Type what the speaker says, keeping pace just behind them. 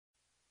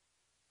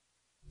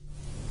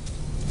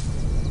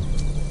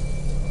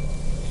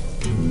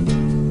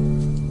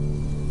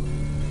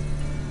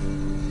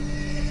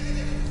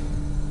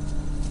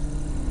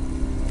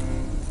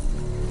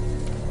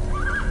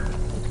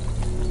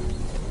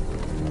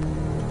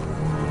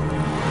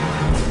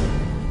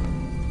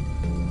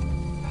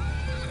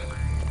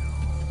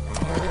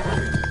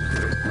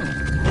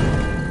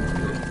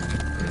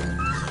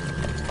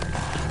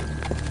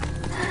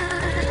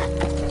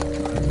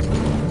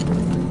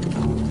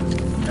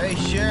Hey,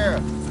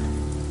 Sheriff.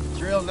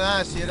 It's real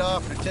nice you'd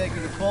offer to take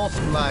me to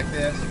Folsom like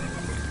this.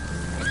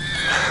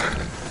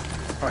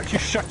 All right, you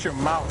shut your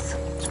mouth.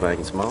 Just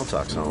making small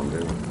talk, son,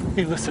 dude.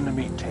 You listen to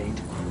me,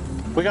 Tate.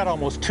 We got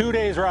almost 2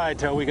 days ride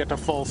till we get to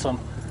Folsom.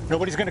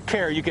 Nobody's gonna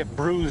care you get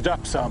bruised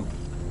up some.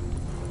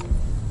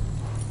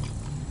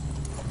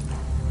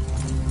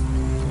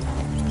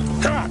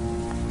 Come on!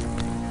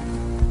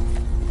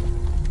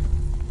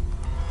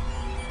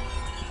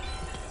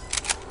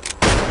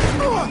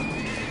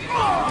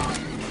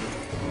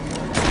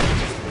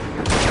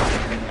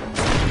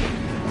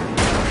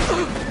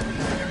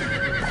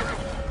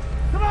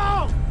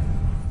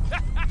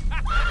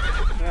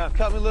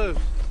 Cut me loose.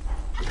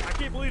 I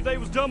can't believe they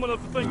was dumb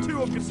enough to think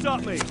two of them could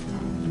stop me.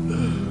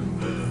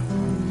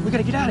 We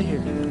gotta get out of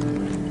here.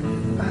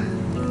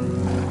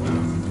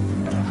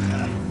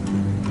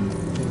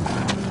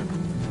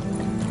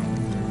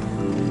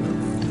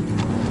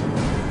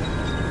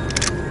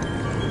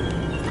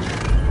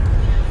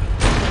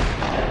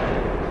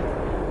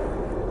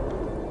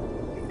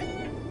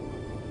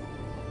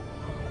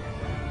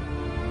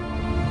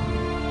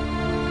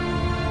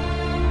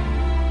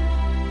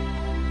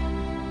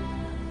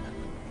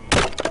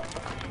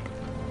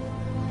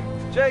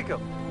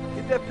 Jacob,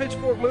 get that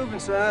pitchfork moving,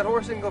 son. That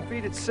horse ain't gonna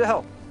feed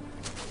itself.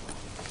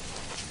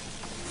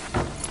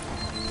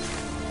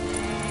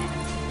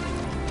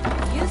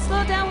 You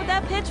slow down with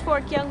that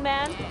pitchfork, young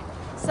man.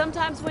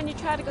 Sometimes when you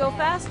try to go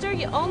faster,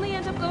 you only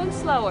end up going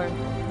slower.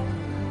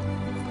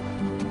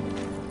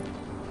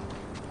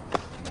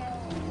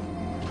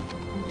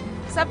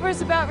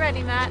 Supper's about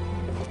ready, Matt.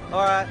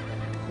 All right,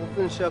 we'll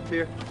finish up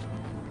here.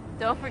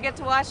 Don't forget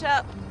to wash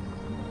up.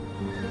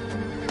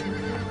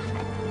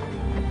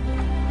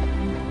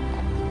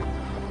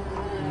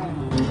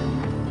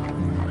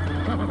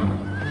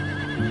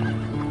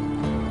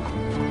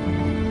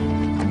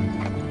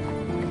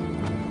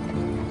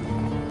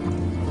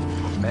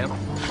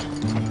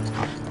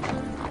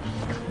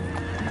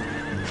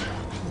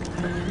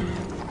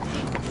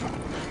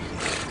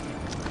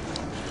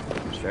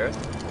 Sheriff?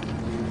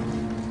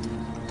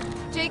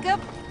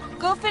 Jacob,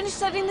 go finish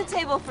setting the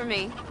table for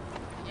me.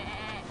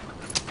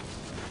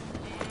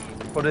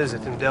 What is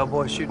it, them Del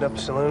boys shooting up a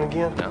saloon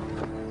again? No.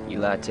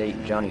 Eli Tate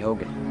and Johnny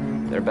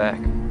Hogan. They're back.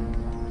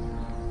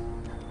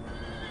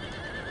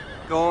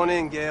 Go on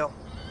in, Gail.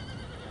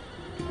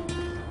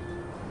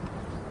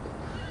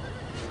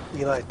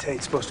 Eli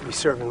Tate's supposed to be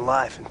serving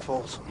life in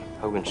Folsom.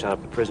 Hogan shot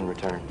up a prison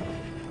return.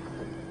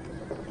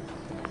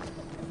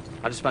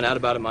 I just found out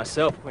about it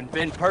myself when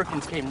Ben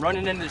Perkins came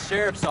running into the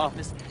sheriff's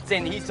office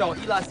saying that he saw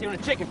Eli stealing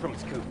a chicken from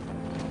his coop.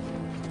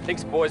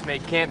 Thinks the boys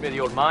made camp near the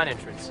old mine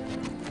entrance.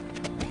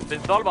 Ben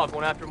thought about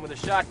going after him with a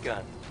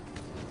shotgun.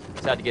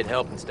 Decided to get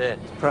help instead.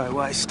 Probably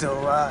why he's still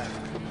alive.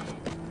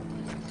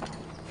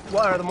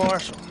 Wire the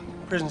marshal.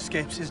 Prison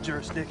escapes his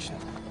jurisdiction.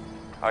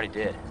 Already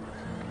did.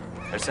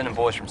 They're sending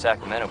boys from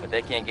Sacramento, but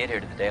they can't get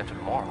here till the day after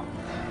tomorrow.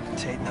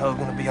 Tate and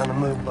Hogan will be on the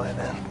move by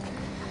then.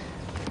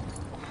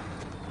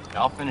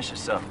 I'll finish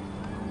this up.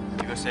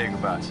 You go say your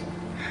goodbyes.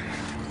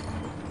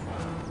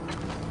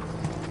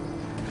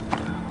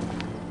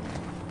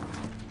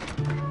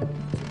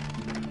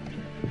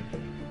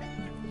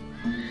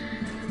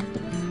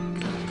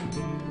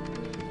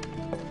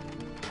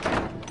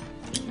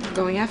 We're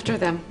going after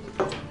them.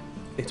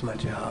 It's my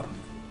job.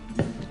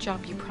 The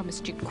job you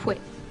promised you'd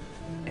quit.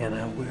 And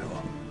I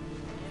will.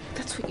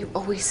 That's what you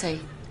always say.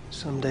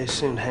 Someday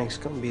soon, Hank's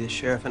gonna be the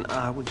sheriff, and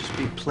I will just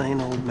be plain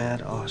old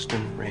Mad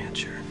Austin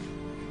rancher.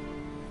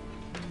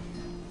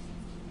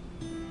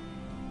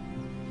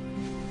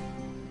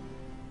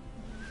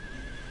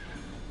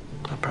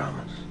 I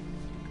promise.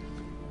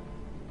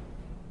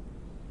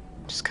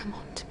 Just come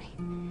home to me.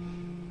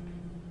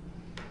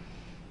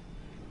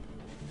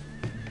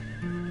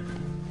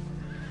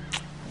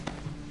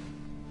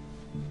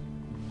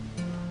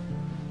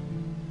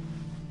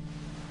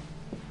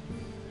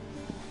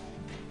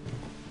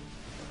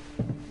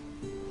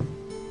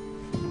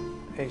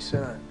 Hey,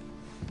 son.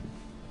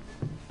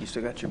 You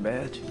still got your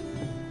badge?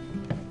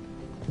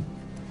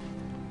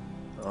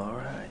 All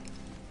right.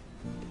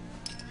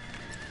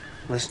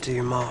 Listen to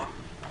your mom.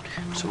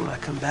 So when I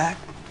come back,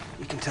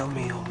 you can tell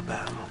me all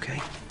about him,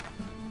 okay?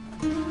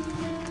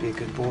 Be a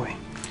good boy.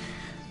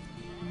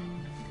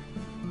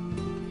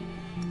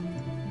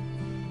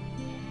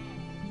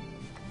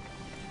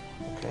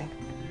 Okay?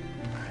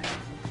 All right.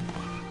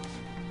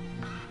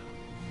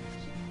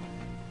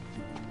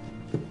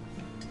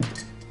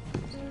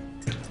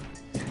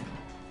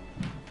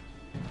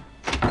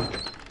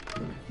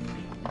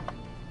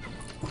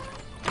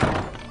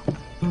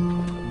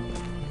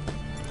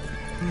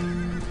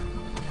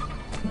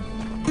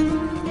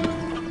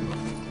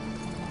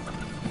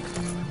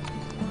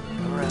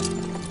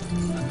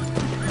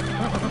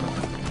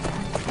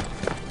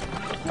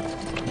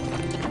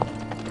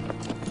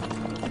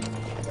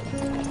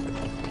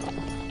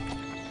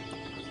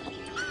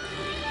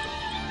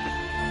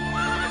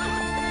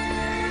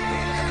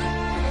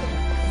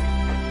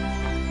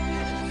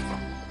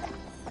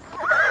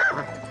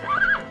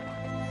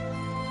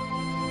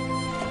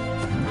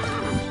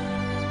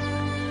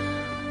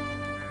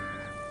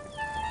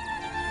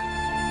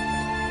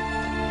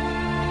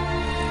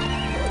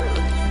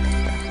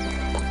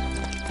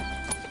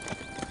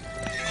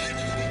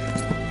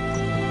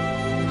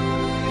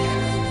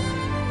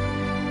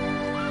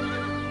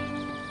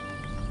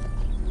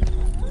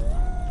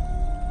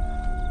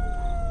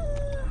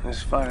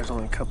 This fire's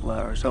only a couple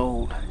hours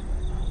old.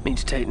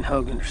 Means Tate and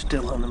Hogan are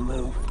still on the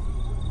move.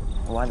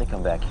 Well, why'd they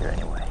come back here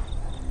anyway?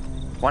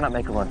 Why not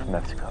make a run for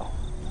Mexico?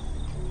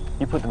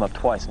 You put them up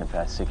twice in the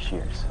past 6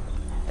 years.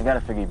 I gotta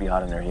figure you'd be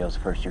hot on their heels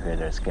the first you hear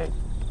their escape.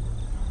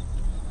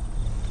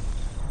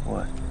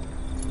 What?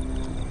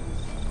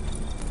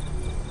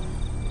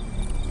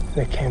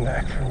 They came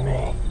back for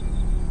me.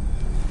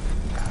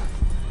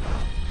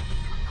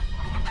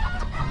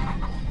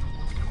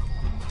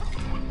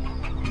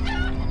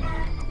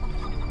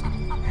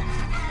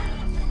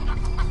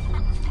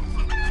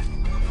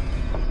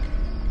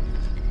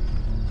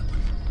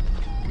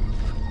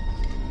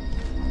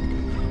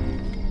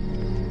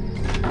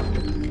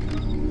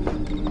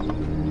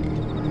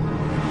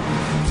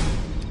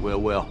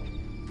 Well.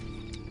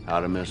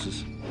 Howdy,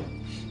 missus.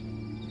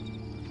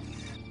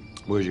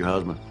 Where's your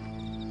husband?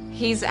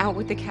 He's out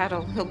with the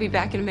cattle. He'll be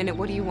back in a minute.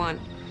 What do you want?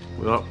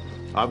 Well,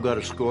 I've got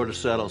a score to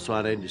settle, so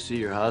I need to see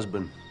your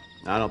husband.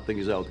 I don't think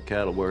he's out with the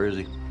cattle. Where is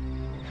he?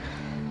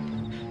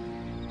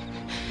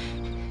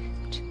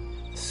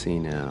 See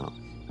now,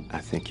 I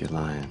think you're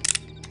lying.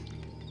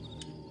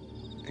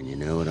 And you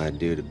know what I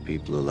do to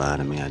people who lie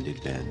to me? I do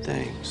bad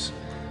things.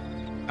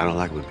 I don't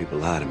like when people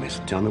lie to me,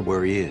 so tell me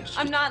where he is.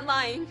 I'm not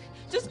lying.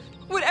 Just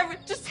whatever.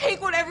 Just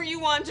take whatever you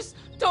want. Just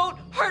don't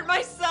hurt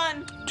my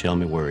son. Tell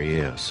me where he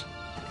is.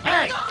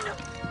 Hey!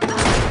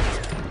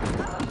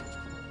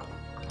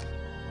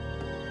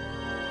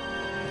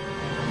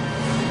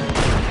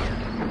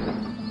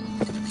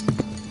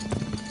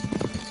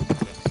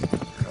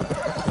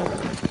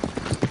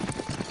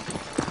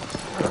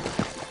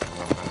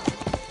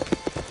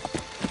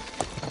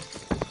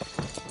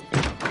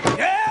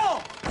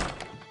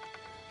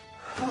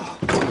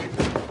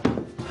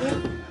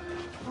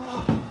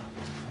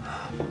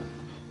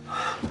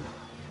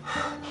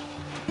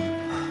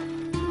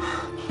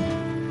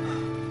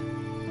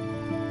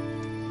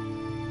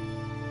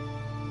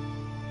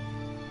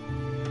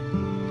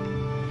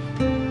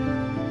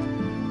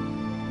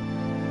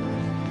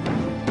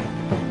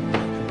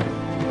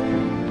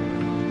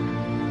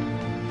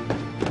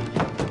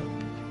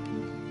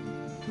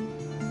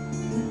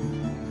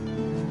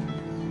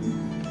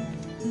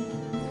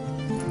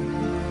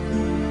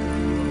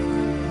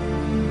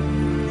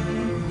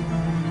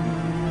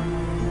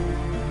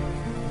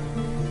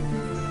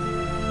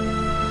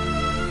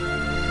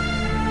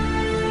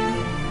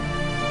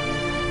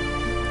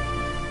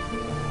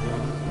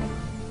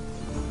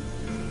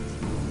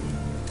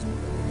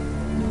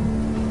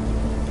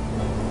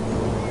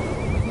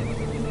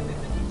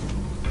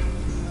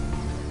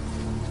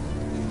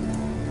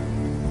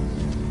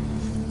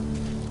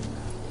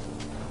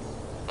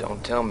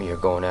 Don't tell me you're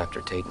going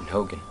after Tate and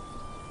Hogan.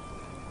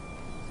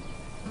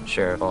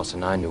 Sheriff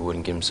Austin I knew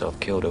wouldn't get himself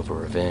killed over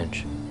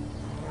revenge.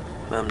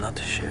 I'm not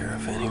the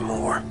sheriff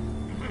anymore.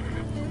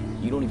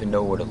 You don't even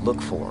know where to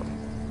look for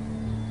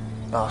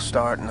him. I'll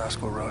start in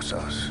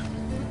Oscar-Rosos.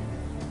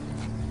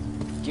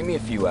 Give me a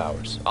few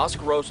hours.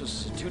 Oscar-Rosos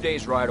is 2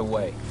 days ride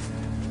away.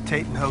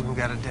 Tate and Hogan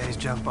got a day's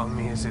jump on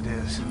me as it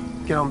is.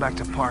 Get on back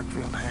to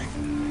Parkfield,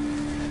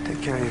 Hank.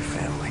 Take care of your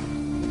family.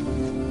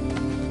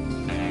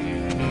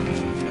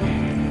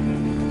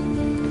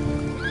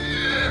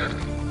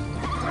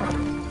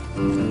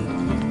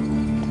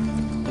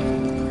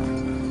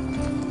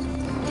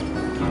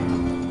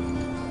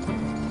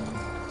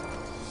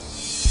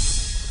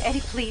 Eddie,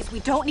 please, we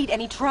don't need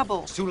any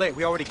trouble. It's too late.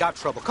 We already got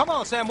trouble. Come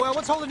on, Samuel.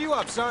 What's holding you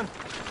up, son?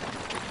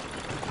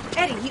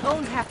 Eddie, he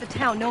owns half the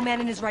town. No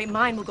man in his right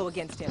mind will go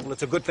against him. Well,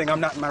 it's a good thing I'm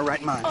not in my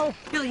right mind. Oh,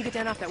 Billy, you get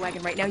down off that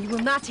wagon right now. You will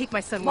not take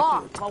my son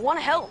Mom, with you. I want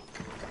to help.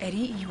 Eddie,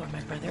 you are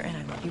my brother, and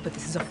I love you, but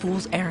this is a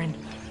fool's errand.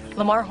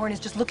 Lamar Horn is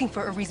just looking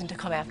for a reason to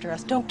come after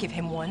us. Don't give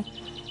him one.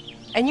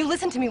 And you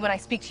listen to me when I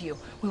speak to you.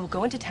 We will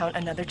go into town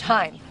another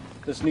time.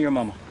 Listen to your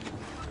mama.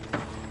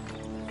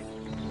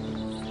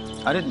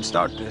 I didn't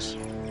start this.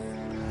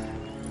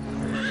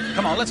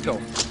 Come on, let's go.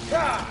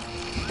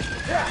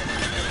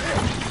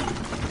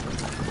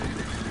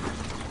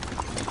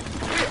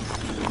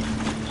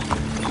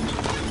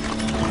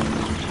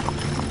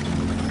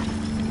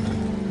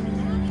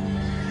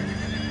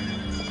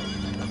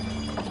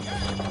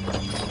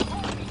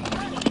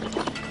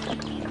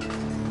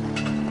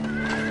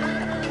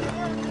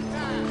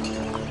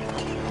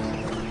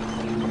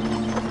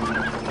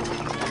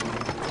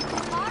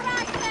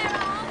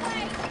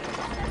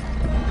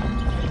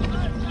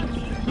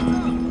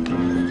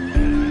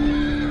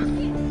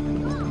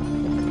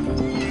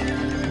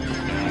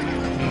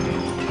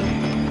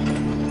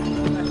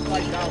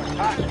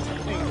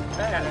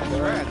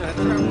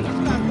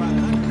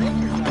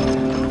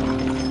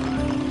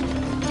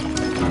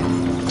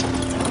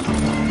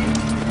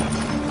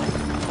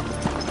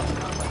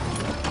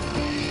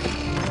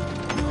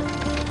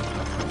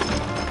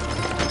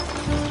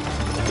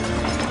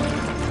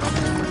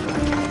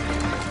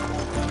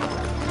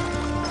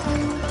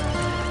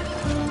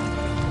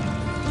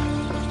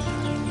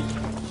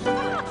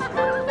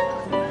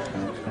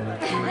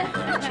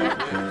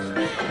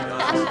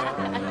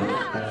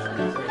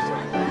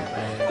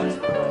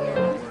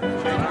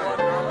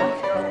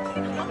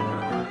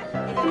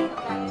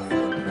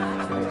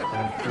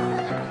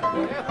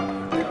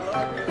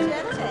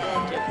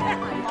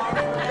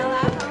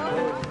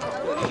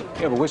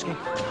 You have a whiskey?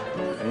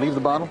 And leave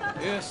the bottle?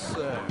 Yes,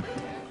 sir.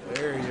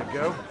 There you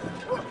go.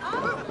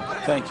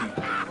 Thank you.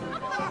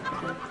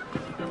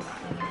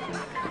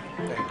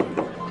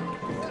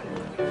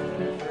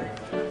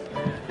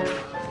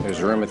 There's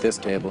room at this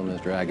table,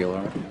 Mr.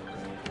 Aguilar.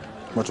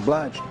 Much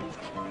obliged.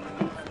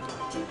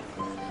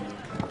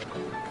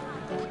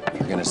 If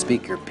you're gonna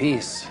speak your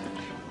piece,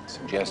 I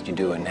suggest you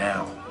do it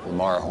now.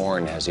 Lamar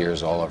Horn has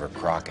ears all over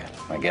Crockett.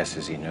 My guess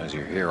is he knows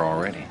you're here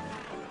already.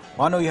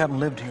 Well, I know you haven't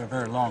lived here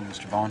very long,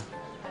 Mr. Vaughn.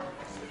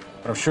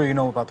 But I'm sure you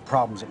know about the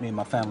problems that me and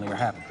my family are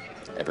having.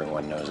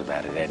 Everyone knows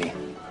about it, Eddie.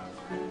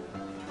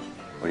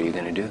 What are you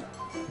gonna do?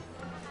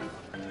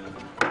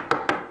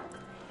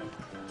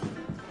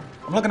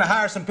 I'm looking to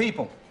hire some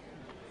people.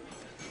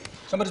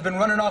 Somebody's been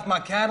running off my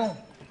cattle,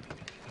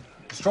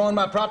 destroying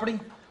my property.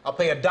 I'll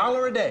pay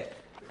 $1 a day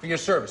for your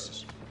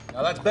services.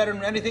 Now, that's better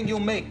than anything you'll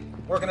make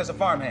working as a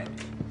farmhand.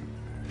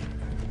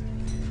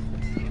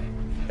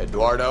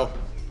 Eduardo?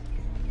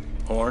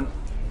 Horn?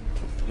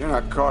 You're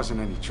not causing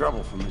any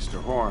trouble for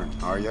Mr. Horn,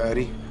 are you,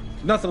 Eddie?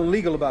 There's nothing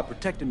illegal about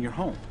protecting your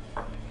home.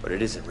 But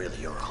it isn't really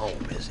your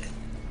home, is it?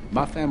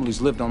 My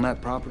family's lived on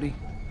that property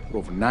for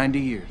over 90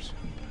 years.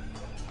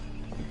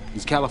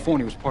 Since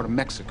California was part of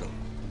Mexico.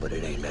 But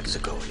it ain't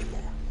Mexico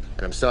anymore.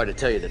 And I'm sorry to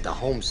tell you that the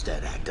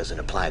Homestead Act doesn't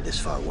apply this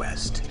far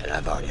west. And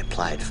I've already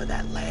applied for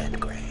that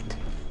land grant.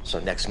 So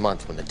next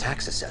month, when the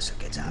tax assessor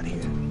gets out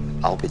here,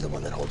 I'll be the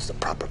one that holds the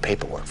proper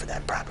paperwork for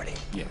that property.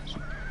 Yes.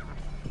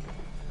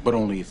 But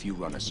only if you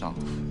run us off.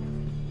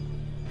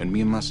 And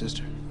me and my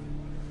sister,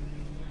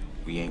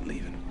 we ain't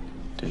leaving.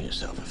 Do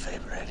yourself a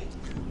favor, Eddie.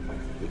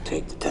 You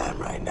take the time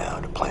right now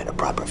to plan a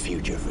proper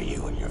future for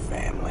you and your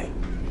family.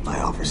 My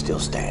offer still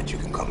stands. You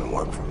can come and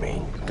work for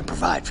me. You can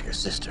provide for your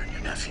sister and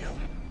your nephew.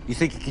 You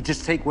think you could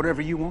just take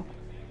whatever you want?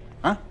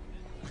 Huh?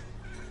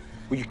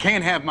 Well, you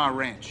can't have my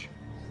ranch.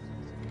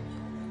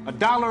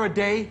 $1 a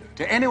day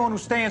to anyone who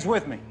stands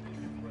with me.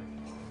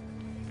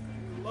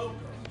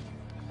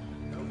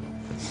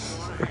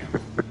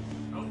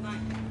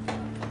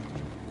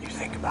 You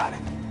think about it.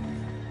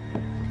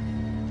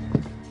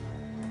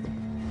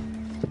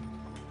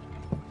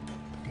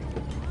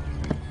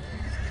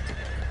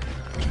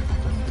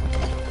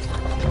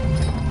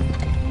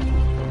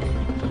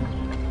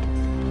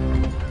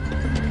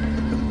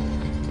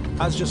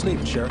 I was just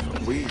leaving,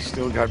 Sheriff. We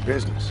still got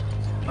business.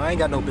 I ain't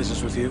got no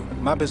business with you.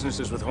 My business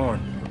is with Horn.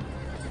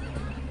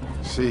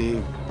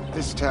 See,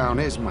 this town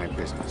is my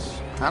business.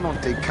 I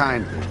don't take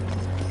kindly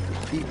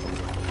to people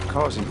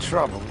causing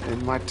trouble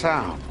in my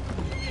town.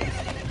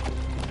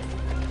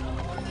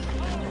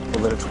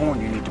 Well, then it's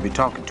Horn you need to be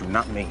talking to,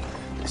 not me.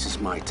 This is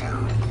my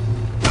town.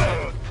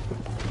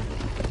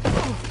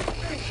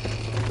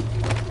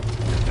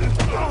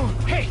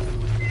 Hey!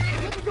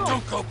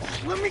 Don't go!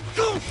 Let me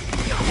go!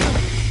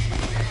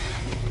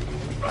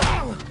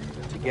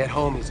 To get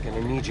home, he's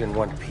gonna need you in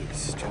one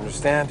piece. Do you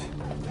understand?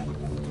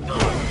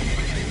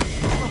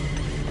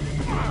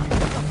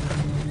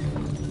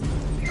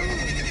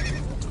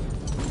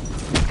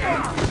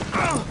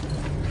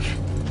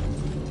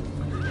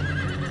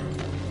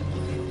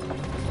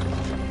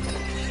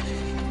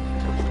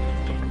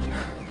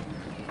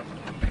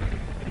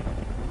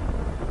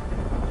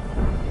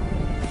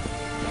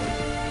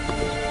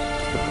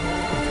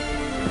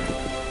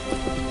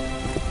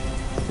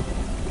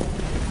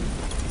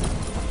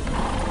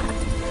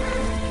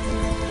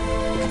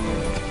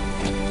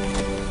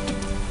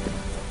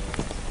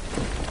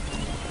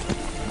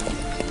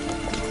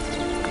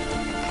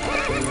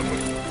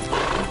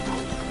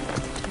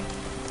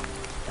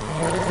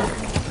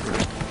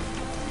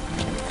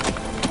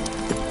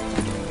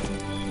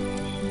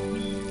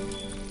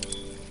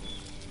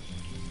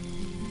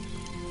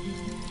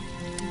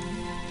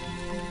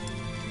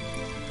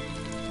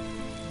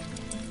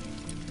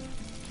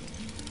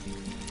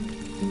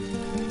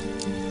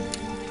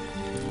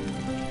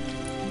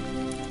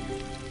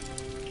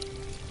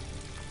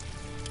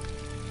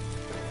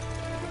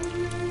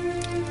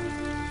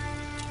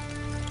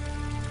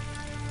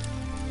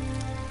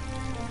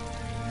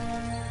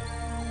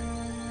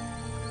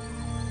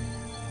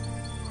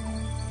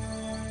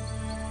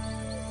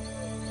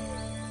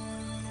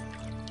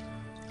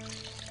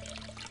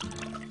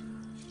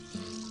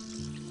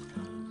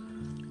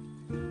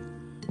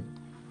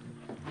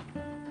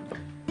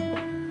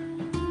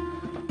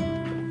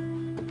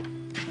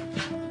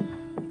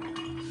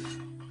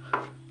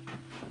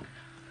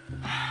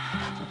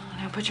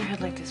 Put your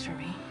head like this for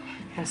me.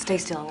 And stay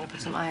still. I'm gonna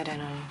put some iodine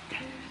on you.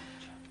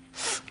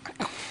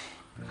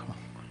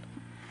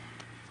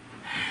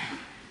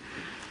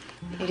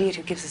 The idiot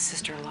who gives his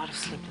sister a lot of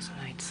sleepless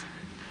nights.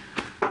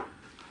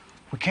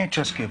 We can't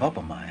just give up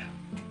on Maya.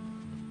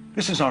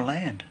 This is our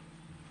land,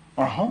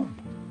 our home.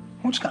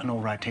 Horn's got no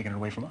right taking it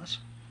away from us.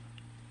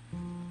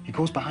 He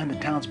goes behind the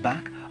town's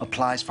back,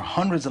 applies for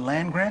hundreds of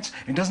land grants,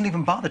 and doesn't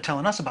even bother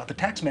telling us about the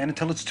tax man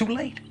until it's too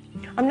late.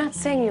 I'm not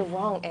saying you're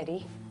wrong,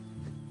 Eddie.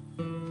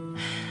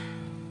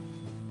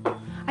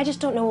 I just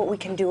don't know what we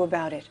can do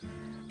about it.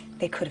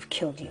 They could have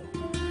killed you.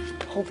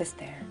 Hold this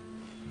there.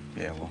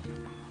 Yeah, well,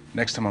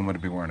 next time I'm going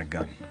to be wearing a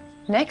gun.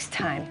 Next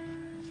time?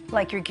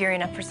 Like you're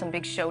gearing up for some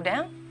big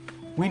showdown?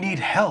 We need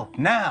help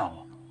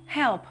now.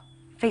 Help?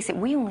 Face it,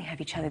 we only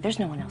have each other. There's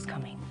no one else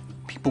coming.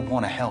 People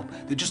want to help.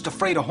 They're just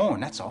afraid of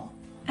Horn, that's all.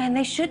 And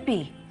they should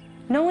be.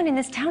 No one in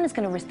this town is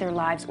going to risk their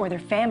lives or their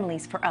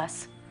families for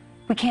us.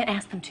 We can't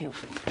ask them to.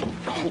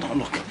 Hold on,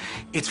 look.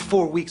 It's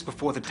 4 weeks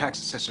before the tax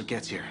assessor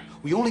gets here.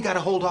 We only got to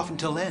hold off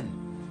until then.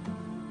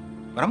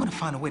 But I'm going to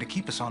find a way to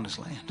keep us on this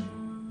land.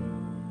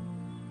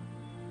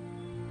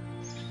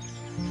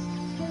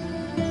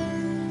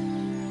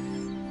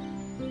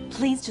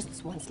 Please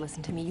just once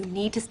listen to me. You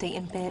need to stay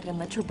in bed and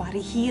let your body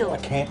heal. I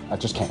can't. I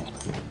just can't.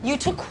 You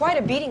took quite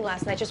a beating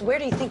last night. Just where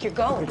do you think you're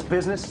going? It's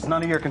business. It's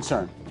none of your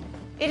concern.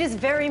 It is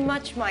very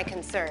much my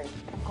concern.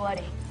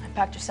 Glady, I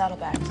packed your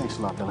saddlebag. Thanks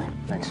a lot, Billy.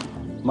 Thanks.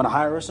 I'm going to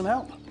hire her some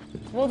help.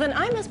 Well, then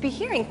I must be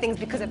hearing things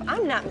because if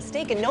I'm not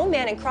mistaken, no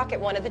man in Crockett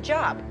wanted the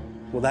job.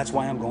 Well, that's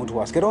why I'm going to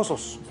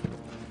Asquerosos.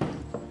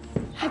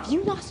 Have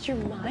you lost your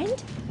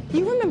mind?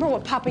 You remember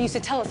what Papa used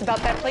to tell us about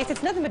that place?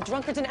 It's nothing but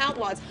drunkards and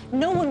outlaws.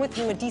 No one with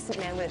whom a decent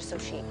man would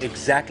associate.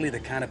 Exactly the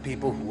kind of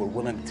people who are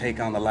willing to take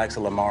on the likes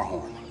of Lamar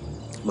Horn.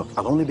 Look,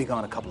 I'll only be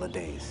gone a couple of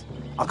days.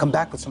 I'll come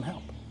back with some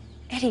help.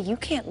 Eddie, you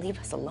can't leave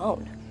us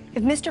alone.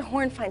 If Mr.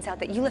 Horn finds out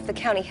that you left the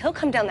county, he'll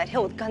come down that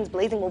hill with guns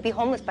blazing. We'll be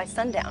homeless by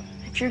sundown.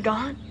 If you're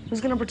gone, who's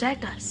gonna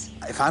protect us?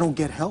 If I don't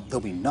get help, there'll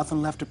be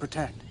nothing left to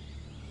protect.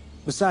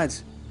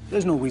 Besides,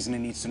 there's no reason he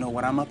needs to know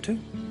what I'm up to.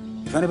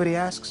 If anybody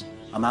asks,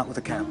 I'm out with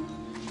the cattle.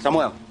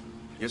 Samuel.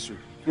 Yes, sir.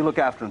 You look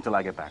after him until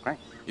I get back, right?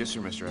 Yes,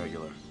 sir, Mr.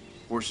 Aguilar.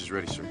 Horse is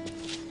ready, sir.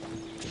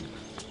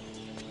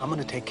 I'm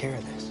gonna take care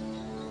of this.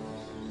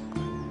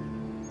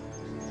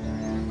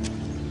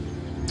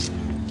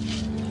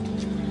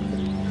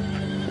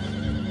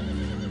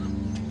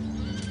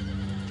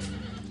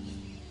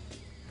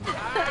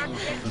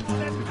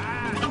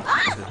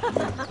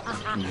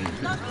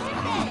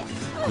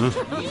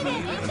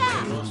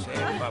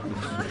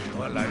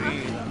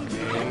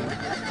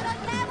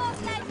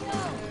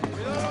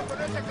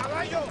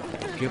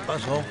 ¿Qué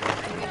pasó?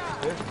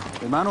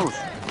 Hermanos,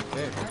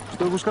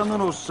 estoy buscando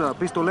unos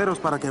pistoleros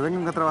para que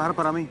vengan a trabajar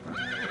para mí.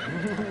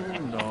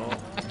 No,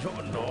 yo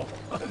no.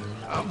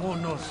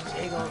 Vámonos.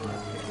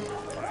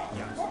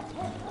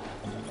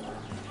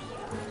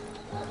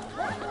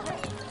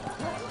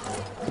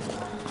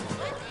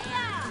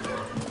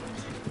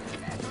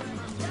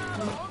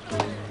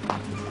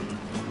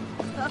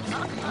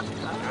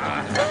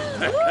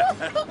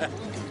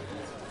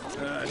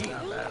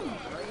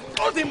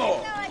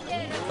 ¡Último!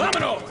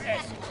 ¡Vámonos!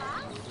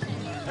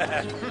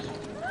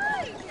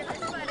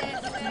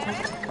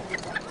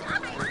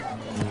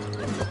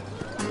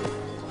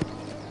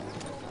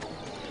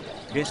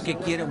 Es que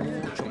quiero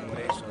mucho por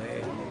eso,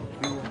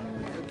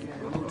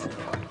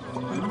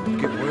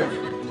 ¿Qué fue?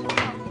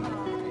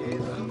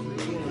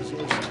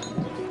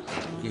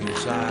 ¿Quién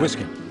sabe?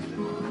 Whiskey.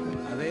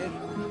 A ver,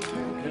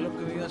 ¿qué es lo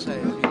que me ibas a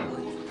decir?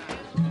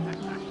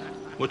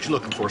 What you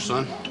looking for,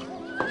 son?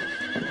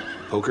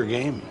 Poker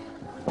game?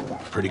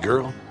 Pretty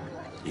girl?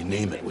 You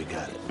name it, we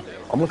got it.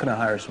 I'm looking to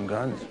hire some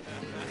guns.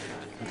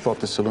 I thought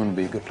the saloon would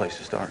be a good place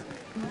to start.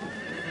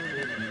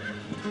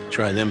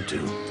 Try them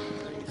two.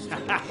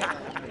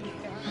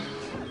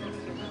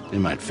 They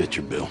might fit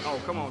your bill.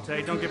 Oh, come on,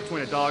 Tate. Don't get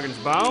between a dog and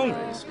his bone.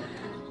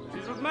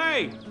 She's with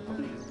me.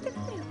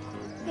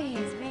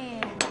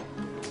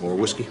 More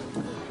whiskey?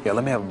 Yeah,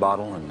 let me have a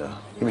bottle and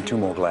give me 2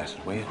 more glasses,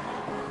 will you?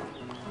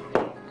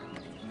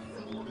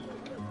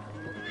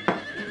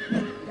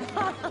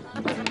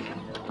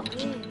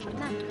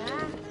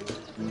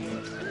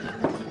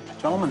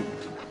 Gentlemen.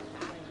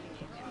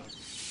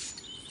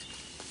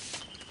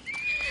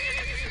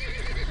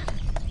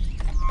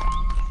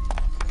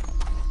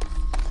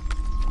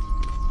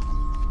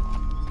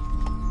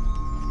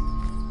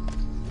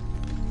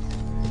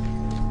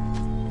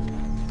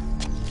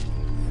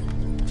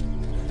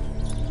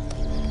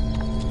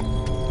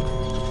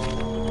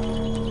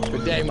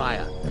 Good day,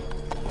 Maya.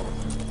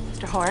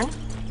 Mr. Horn,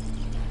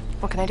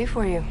 what can I do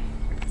for you?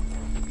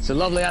 It's a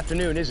lovely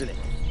afternoon, isn't it?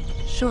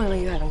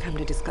 Surely you haven't come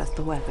to discuss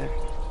the weather.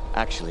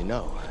 Actually,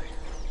 no.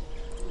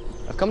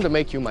 I've come to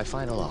make you my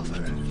final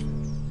offer.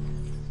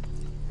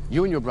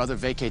 You and your brother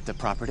vacate the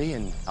property,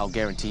 and I'll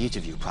guarantee each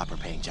of you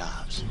proper-paying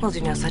jobs. We'll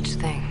do no such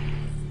thing.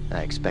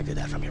 I expected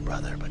that from your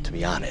brother, but to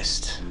be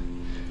honest,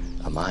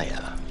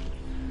 Amaya,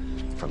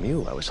 from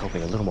you, I was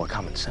hoping a little more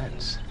common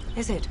sense.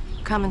 Is it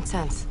common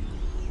sense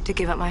to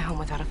give up my home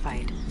without a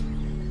fight?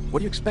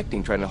 What are you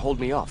expecting, trying to hold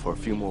me off for a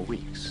few more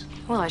weeks?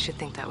 Well, I should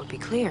think that would be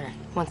clear.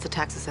 Once the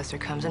tax assessor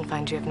comes and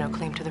finds you have no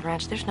claim to the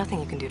ranch, there's nothing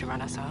you can do to run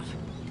us off.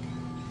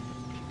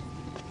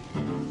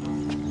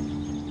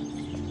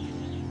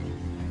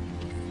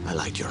 I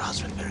liked your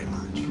husband very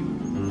much.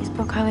 He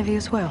spoke highly of you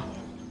as well.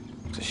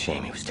 It's a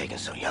shame he was taken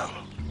so young.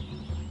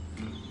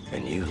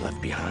 And you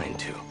left behind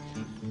to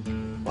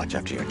watch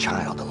after your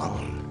child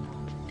alone.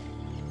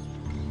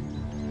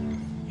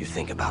 You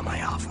think about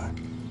my offer.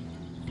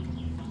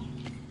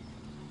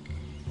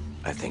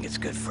 I think it's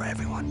good for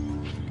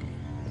everyone.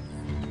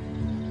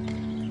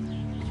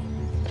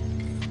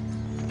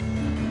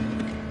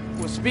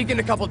 We'll speak in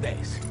a couple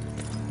days.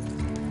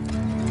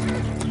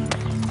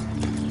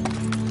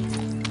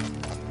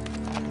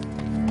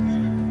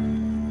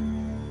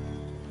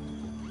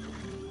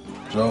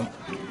 So,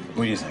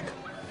 what do you think?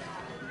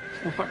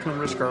 We're not gonna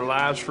risk our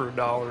lives for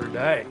 $1 a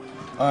day.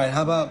 All right,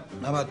 how about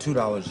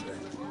 $2 a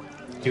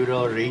day?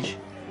 $2 each?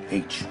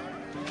 Each.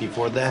 Can you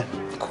afford that?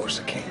 Of course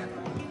I can.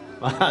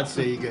 I'd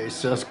say you guys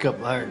sell us a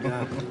couple $100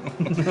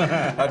 guns.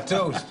 A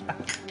toast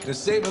to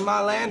saving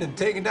my land and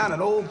taking down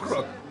an old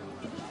crook.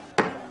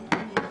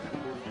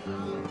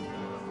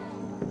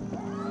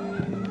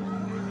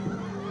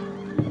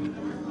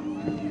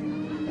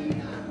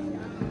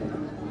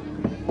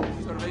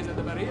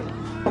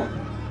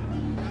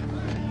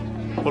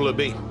 What'll it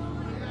be?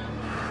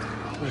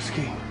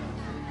 Whiskey.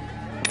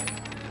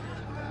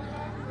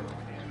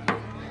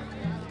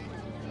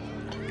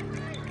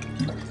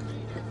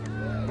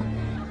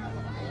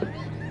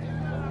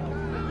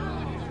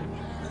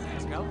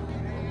 Let's go.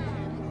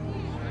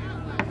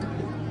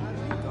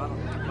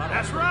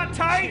 That's right,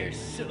 Tate.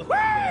 Cheers.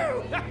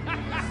 Woo!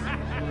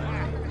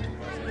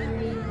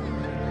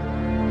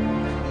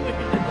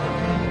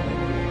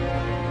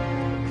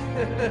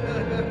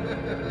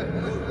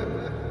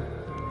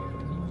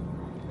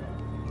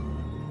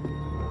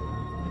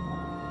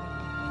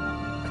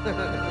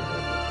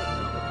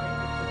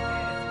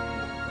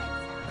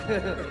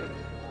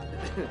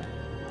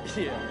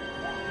 Yeah.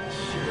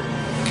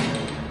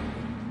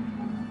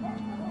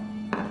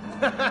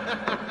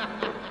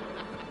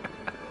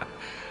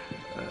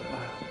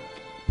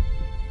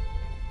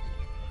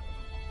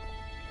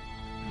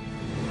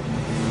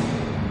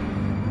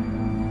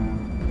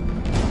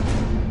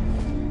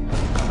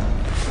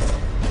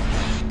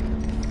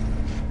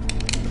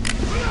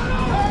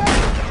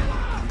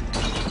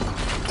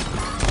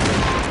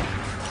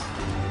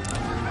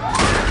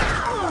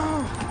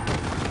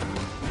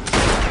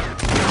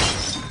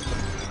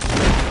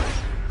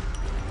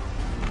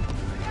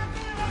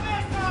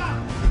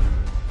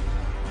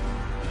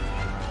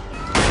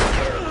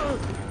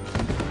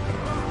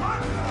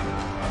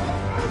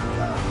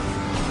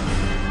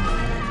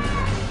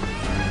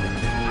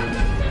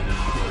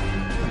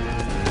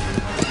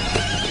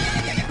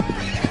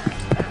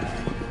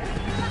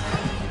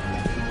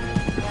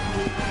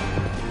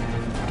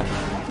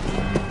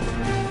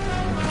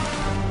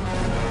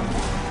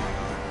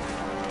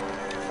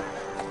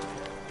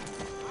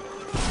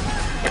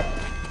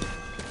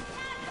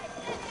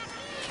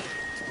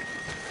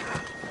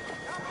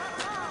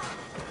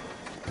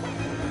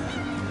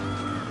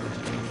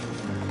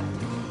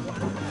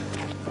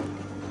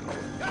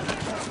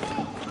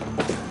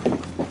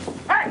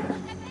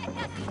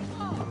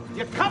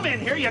 You come in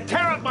here, you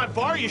tear up my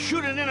bar, you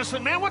shoot an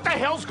innocent man. What the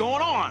hell's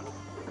going on?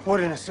 What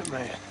innocent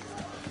man?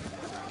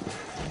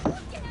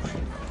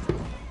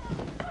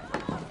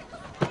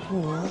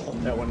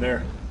 That one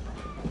there.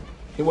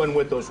 He wasn't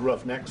with those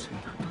roughnecks.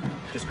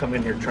 Just come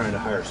in here trying to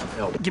hire some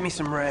help. Give me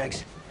some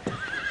rags.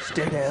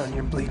 Stay down,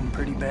 you're bleeding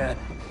pretty bad.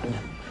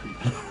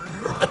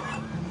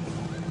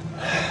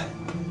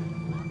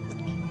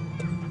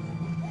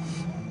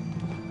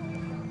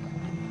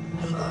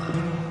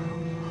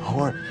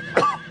 Horn.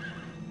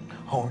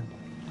 Horn.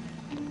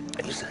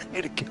 He sent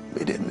you to kill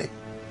me, didn't he?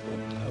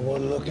 I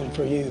wasn't looking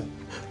for you.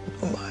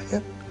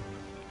 Maya.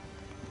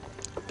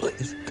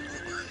 Please.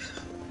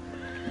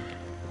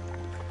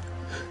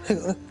 They're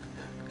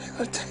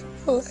gonna take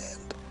my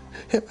land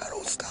if I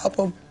don't stop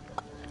them.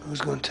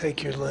 Who's gonna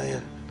take your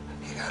land?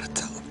 You gotta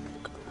tell him.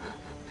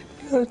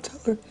 You gotta tell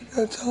her. You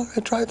gotta tell her I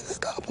tried to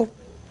stop him.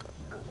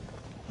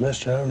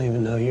 Mister, I don't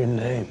even know your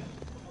name.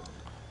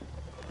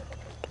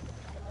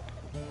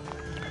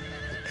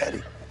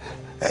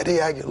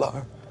 Eddie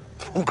Aguilar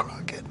from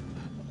Crockett.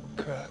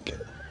 Crockett.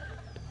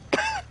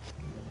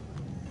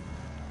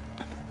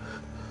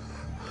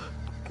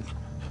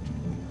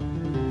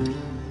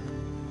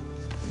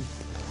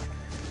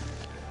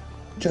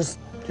 Just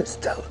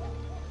tell him.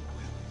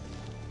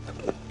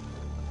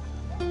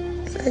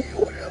 Say you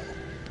will.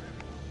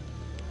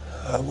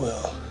 I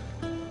will.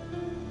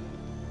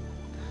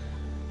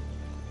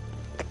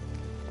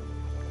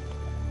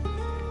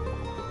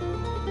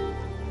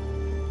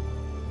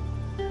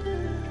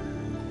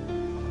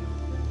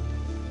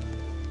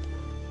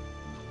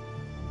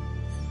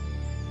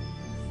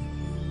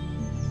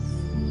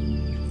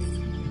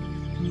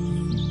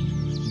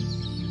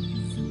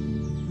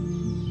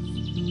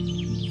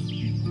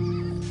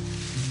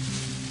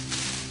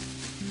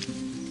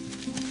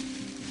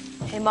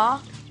 Hey, Ma,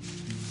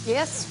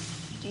 Yes?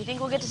 do you think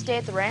we'll get to stay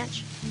at the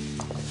ranch?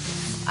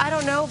 I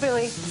don't know,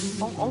 Billy.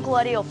 Uncle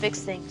Eddie will fix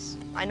things.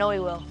 I know he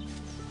will.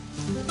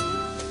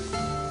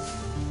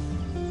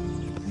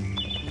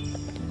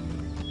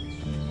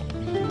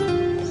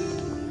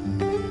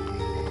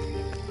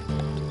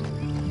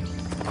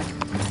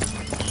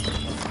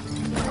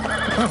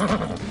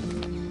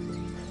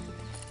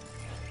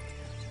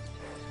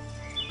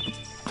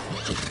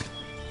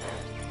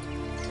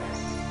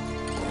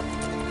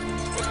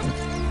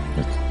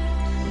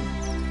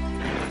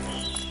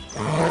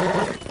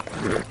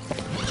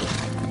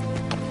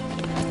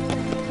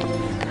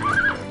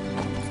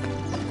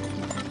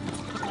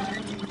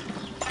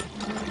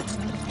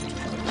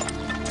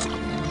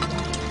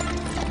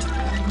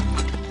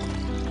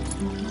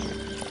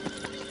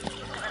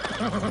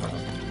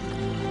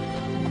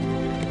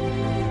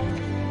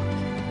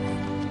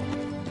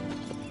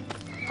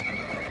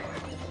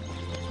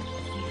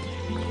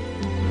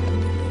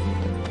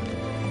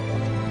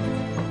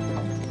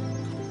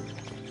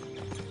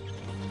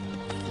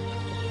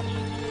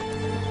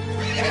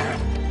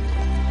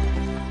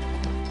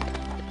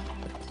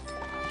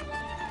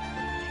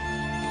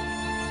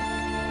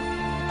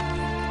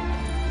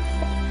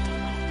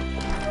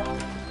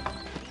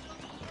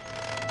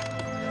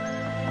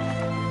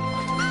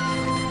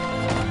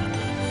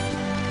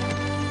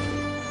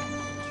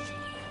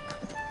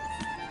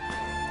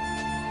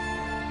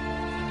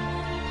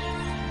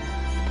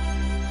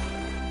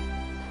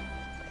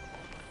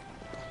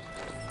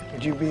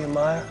 Would you be a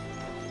Maya?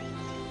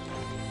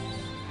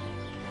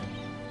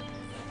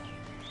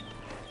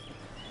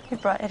 You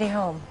brought Eddie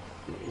home.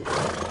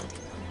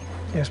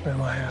 Yes, ma'am,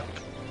 I have.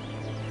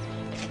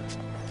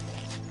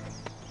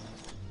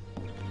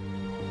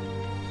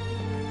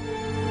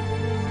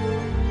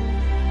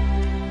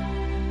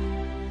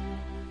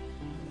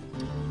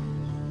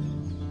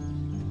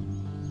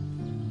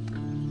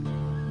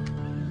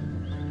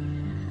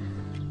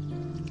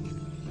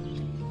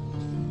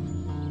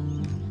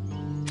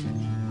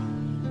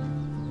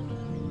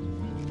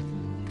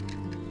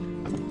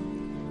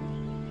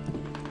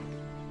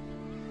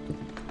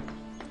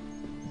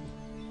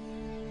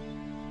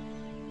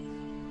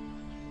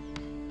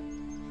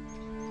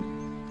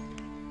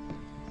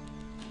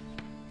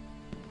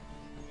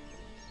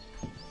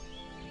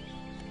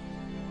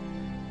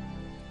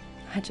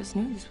 I just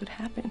knew this would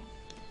happen.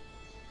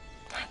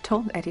 I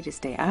told Eddie to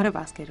stay out of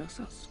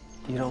Asquerosos.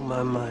 You don't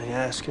mind my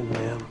asking,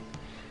 ma'am,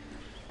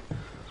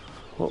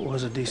 what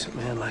was a decent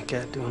man like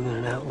that doing in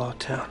an outlaw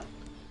town?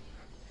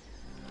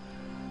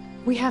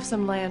 We have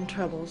some land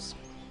troubles.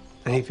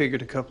 And he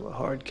figured a couple of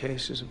hard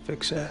cases would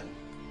fix that.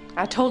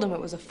 I told him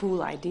it was a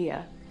fool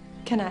idea.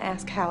 Can I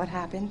ask how it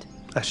happened?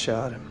 I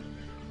shot him.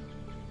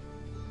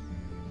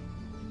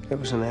 It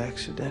was an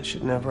accident.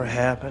 Should never have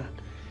happened.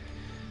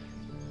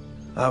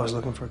 I was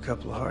looking for a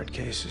couple of hard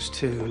cases,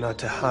 too. Not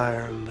to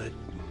hire him, but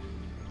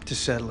to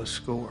settle a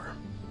score.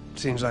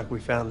 Seems like we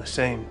found the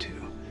same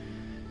two.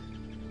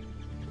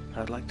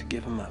 I'd like to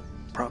give him a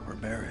proper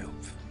burial,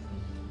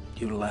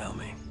 if you'd allow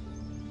me.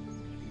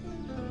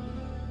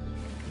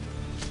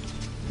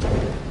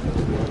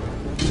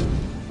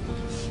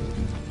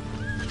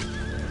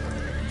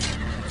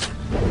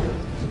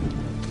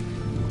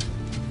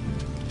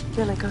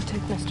 Billy, go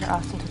take Mr.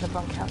 Austin to the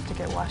bunkhouse to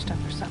get washed up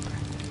for supper.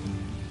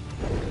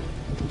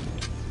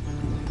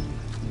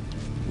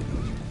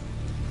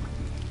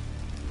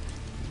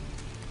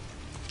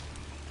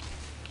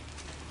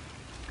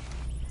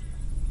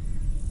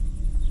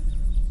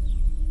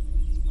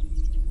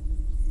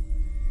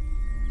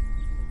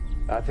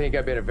 I think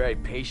I've been a very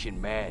patient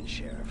man,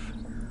 Sheriff.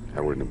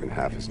 I wouldn't have been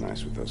half as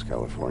nice with those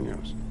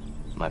Californios.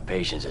 My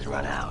patience has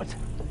run out.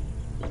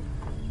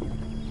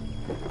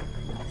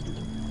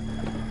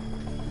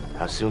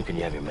 How soon can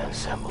you have your men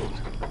assembled?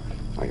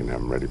 I can have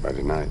them ready by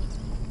tonight.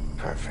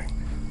 Perfect.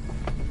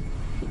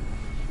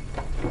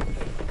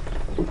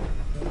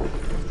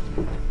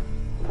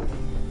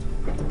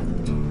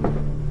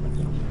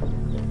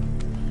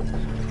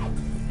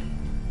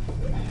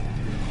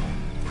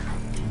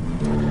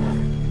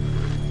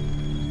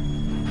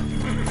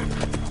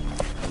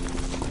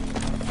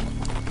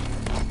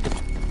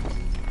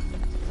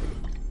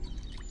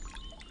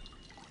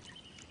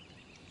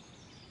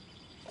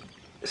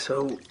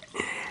 So,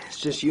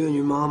 it's just you and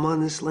your mom on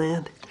this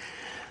land?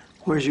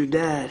 Where's your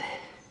dad?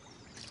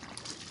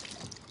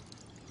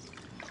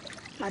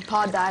 My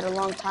pa died a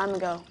long time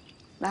ago,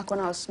 back when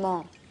I was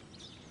small.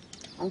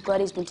 Uncle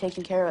Eddie's been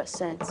taking care of us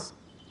since.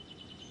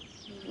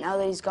 Now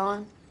that he's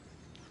gone,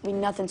 there'll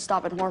be nothing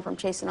stopping Horn from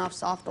chasing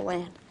us off the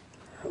land.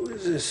 Who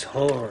is this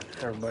Horn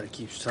everybody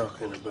keeps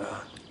talking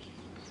about?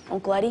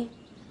 Uncle Eddie,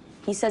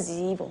 he says he's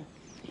evil.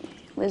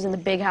 Lives in the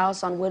big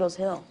house on Widow's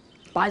Hill.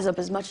 Buys up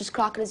as much as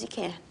Crockett as he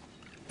can.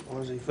 What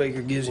does he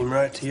figure gives him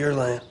right to your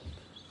land?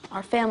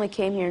 Our family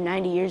came here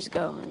 90 years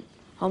ago and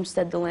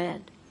homesteaded the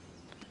land.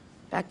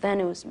 Back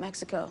then it was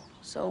Mexico,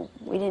 so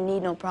we didn't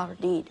need no proper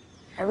deed.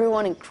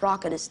 Everyone in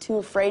Crockett is too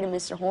afraid of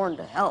Mr. Horn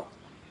to help.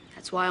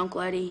 That's why Uncle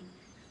Eddie,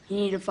 he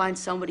needed to find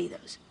somebody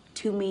that was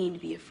too mean to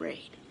be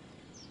afraid.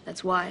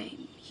 That's why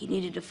he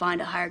needed to find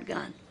a hired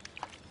gun.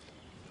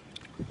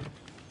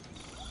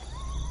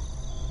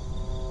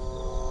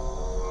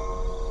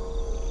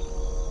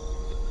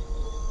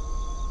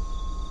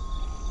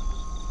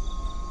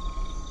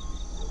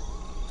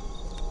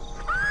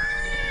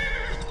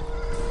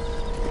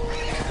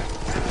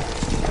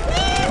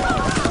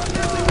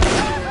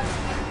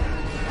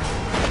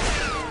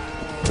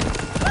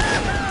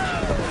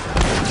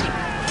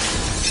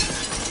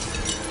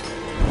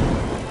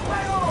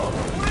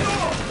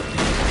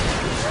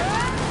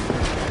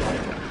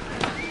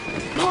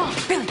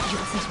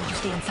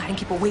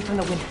 Away from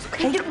the windows,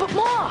 okay? But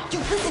Ma! You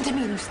listen to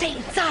me and you stay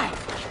inside.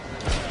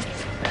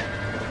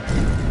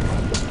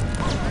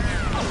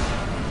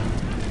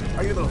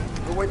 Ayudo,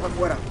 me voy para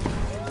afuera.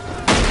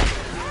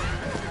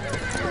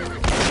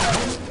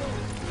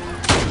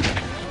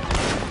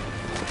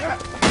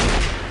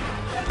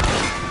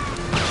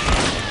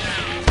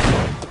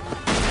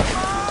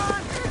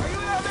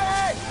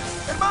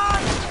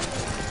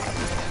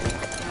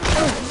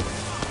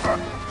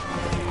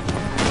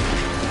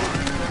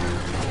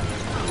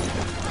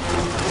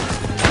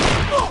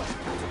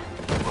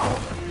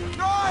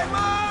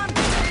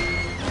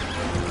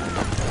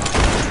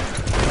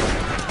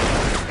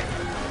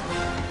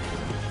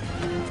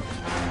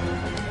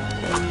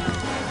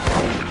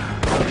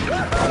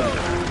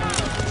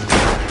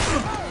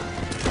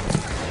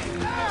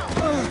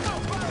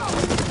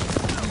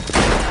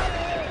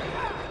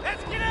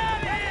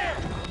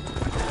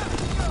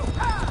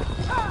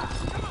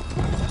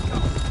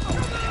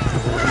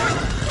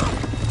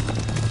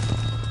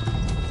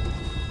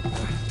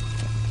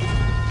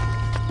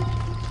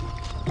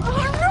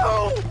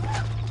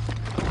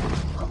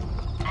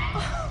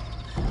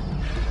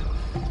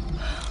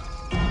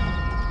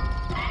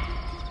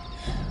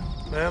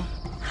 ma'am.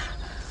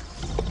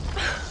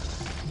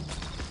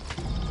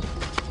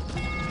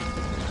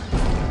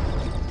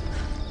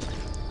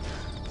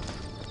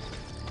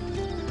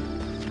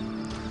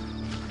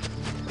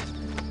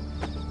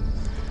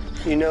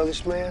 You know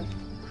this man?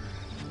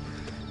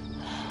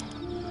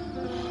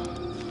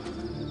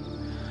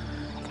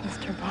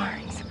 Mr.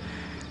 Barnes.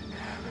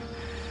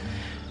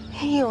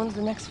 He owns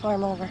the next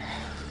farm over.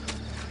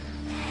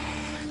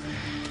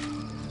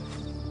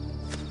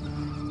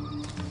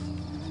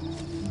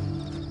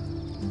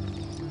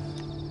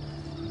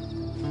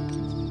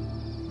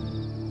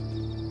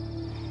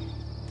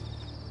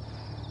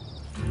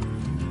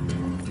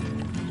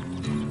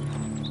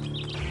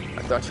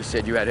 I thought you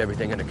said you had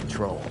everything under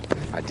control.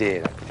 I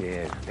did.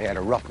 They had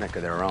a roughneck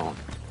of their own.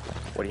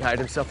 What, he hired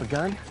himself a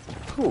gun?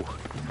 Whew.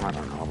 I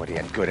don't know, but he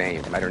had good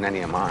aim, better than any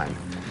of mine.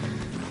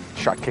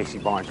 Shot Casey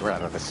Barnes right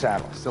out of the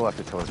saddle. Still have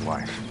to tell his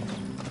wife.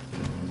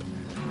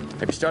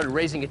 Have you started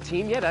raising a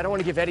team yet? I don't want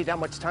to give Eddie that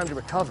much time to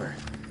recover.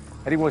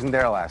 Eddie wasn't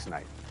there last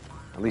night.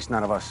 At least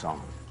none of us saw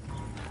him.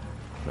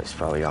 Well, he's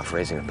probably off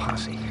raising a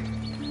posse.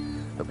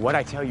 Look, what'd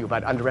I tell you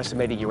about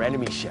underestimating your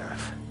enemy,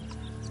 Sheriff?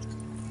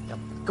 Now,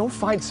 go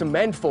find some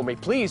men for me,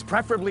 please.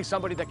 Preferably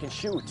somebody that can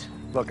shoot.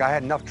 Look, I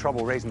had enough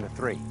trouble raising the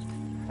 3.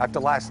 After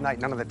last night,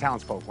 none of the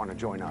townsfolk want to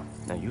join up.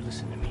 Now, you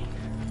listen to me.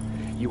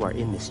 You are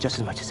in this just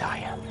as much as I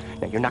am.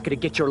 Now, you're not going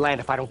to get your land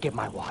if I don't get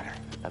my water.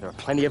 Now, there are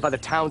plenty of other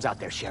towns out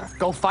there, Sheriff.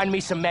 Go find me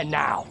some men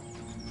now.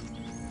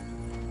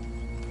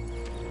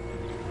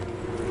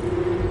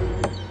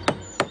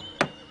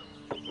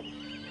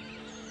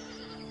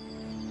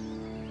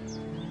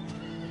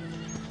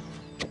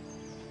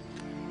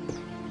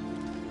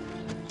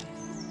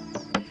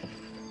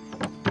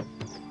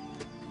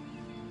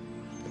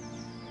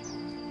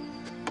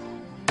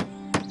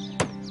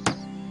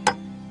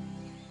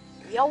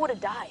 We all would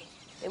have died.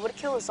 They would have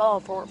killed us all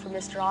if it weren't for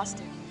Mr.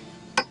 Austin.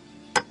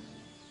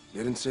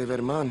 You didn't save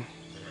Herman.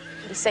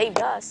 He saved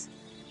us.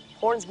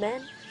 Horn's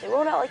men, they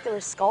rode out like they were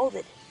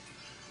scalded.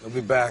 He'll be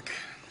back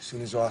as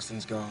soon as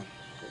Austin's gone.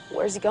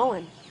 Where's he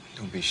going?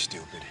 Don't be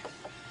stupid.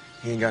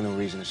 He ain't got no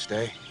reason to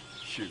stay.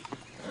 Shoot.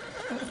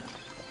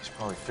 He's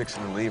probably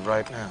fixing to leave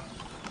right now.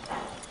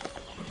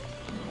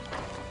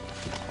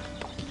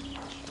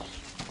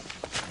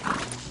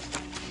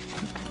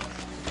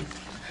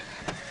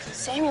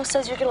 Samuel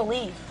says you're gonna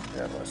leave.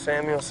 Yeah, what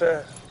Samuel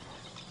says.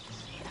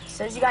 He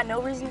says you got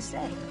no reason to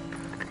stay.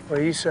 What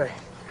do you say?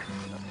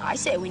 I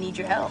say we need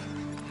your help.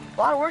 A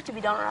lot of work to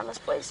be done around this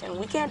place, and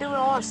we can't do it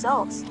all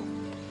ourselves.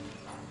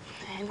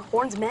 And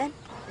Horn's men,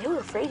 they were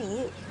afraid of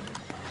you.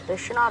 They're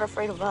sure not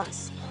afraid of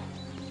us.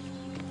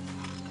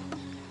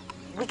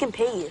 We can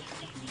pay you.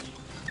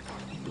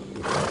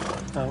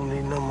 I don't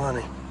need no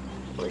money.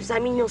 Well, does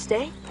that mean you'll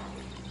stay?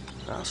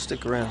 I'll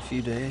stick around a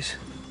few days.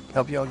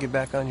 Help y'all get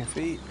back on your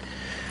feet.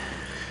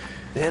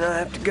 Then I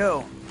have to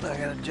go. I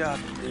got a job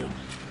to do.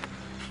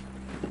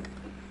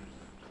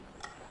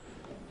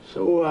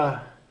 So,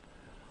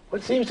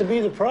 what seems to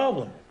be the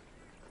problem?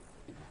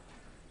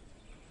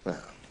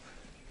 Well,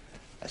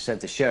 I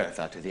sent the sheriff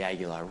out to the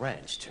Aguilar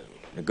Ranch to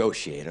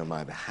negotiate on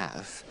my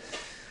behalf.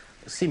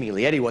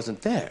 Seemingly, Eddie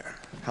wasn't there.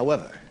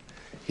 However,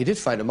 he did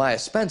find Amaya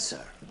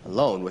Spencer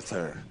alone with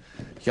her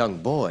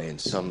young boy in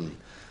some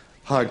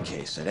hard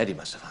case that Eddie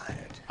must have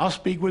hired. I'll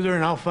speak with her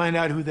and I'll find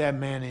out who that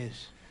man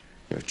is.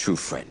 You're a true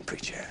friend,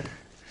 preacher.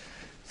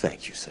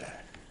 Thank you, sir.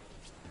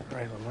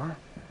 Right, Lamar.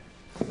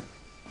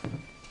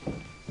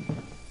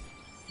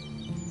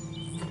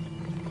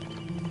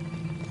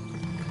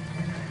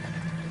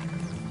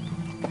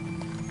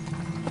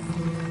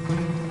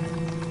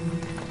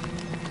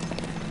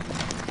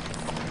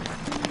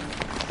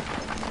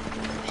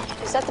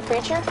 Is that the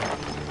preacher?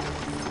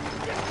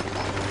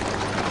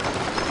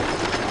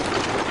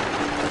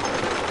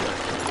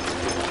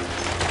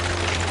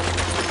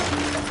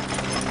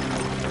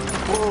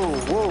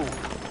 Whoa.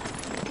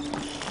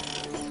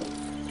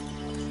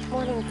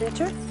 Morning,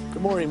 preacher.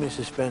 Good morning,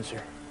 Mrs.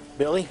 Spencer.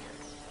 Billy?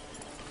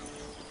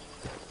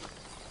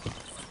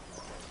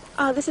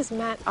 This is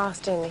Matt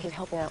Austin. He's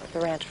helping out with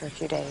the ranch for a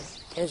few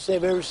days. Can't say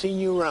I've ever seen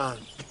you around.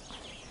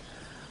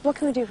 What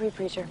can we do for you,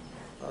 preacher?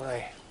 Well,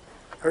 I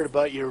heard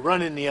about your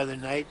run-in the other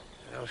night,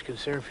 and I was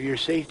concerned for your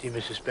safety,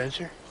 Mrs.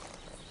 Spencer.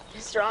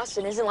 Mr.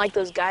 Austin isn't like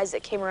those guys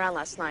that came around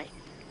last night.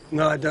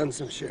 No, I done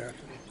some, Sheriff.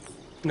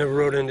 Never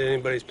rode into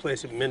anybody's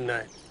place at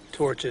midnight.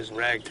 Torches and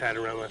rag tied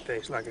around my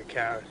face like a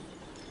coward.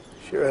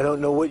 Sure, I don't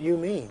know what you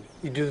mean.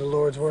 You do the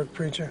Lord's work,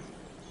 preacher?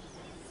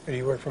 Or do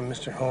you work for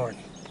Mr. Horn?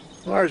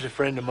 Laura's a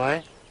friend of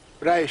mine,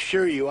 but I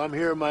assure you, I'm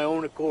here of my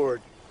own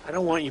accord. I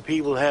don't want you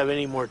people to have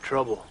any more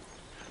trouble.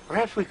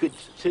 Perhaps we could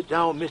sit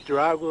down with Mr.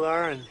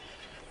 Aguilar and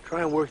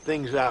try and work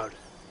things out.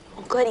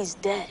 I'm glad he's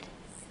dead.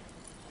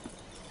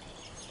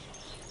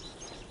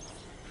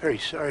 Very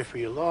sorry for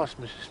your loss,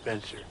 Mrs.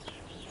 Spencer.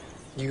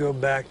 You go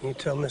back and you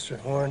tell Mr.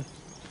 Horn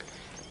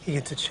he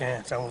gets a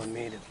chance. I want to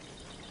meet him.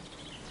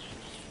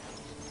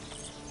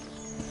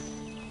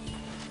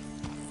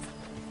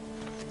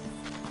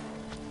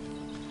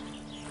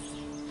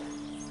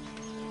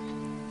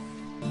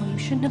 Well, you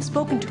shouldn't have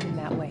spoken to him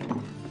that way.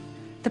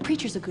 The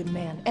preacher's a good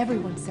man.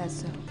 Everyone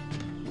says so.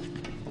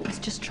 He's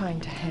just trying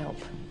to help.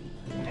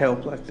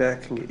 Help like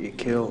that can get you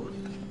killed.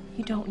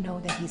 You don't know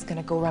that he's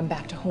gonna go run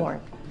back to Horn.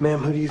 Ma'am,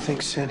 who do you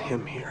think sent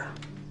him here?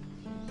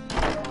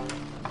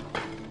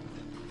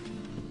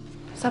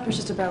 Supper's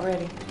just about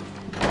ready.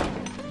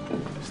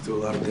 Still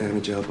a lot of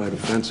damage out by the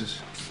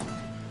fences.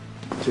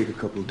 Take a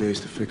couple of days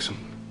to fix them.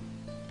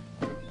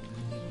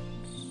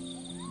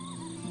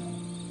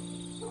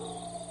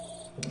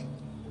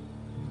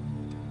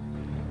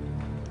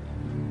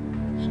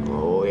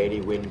 So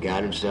Eddie went and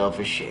got himself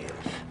a sheriff.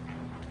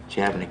 Did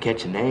you happen to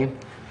catch a name?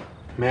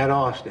 Matt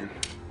Austin.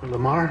 Well,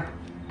 Lamar,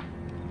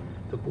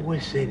 the boy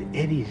said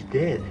Eddie's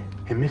dead,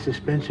 and Mrs.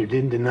 Spencer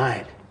didn't deny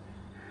it.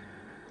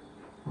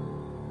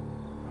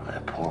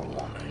 That poor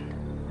woman.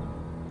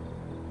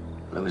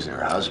 Losing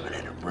her husband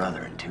and her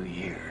brother in 2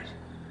 years.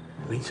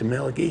 Made some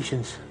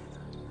allegations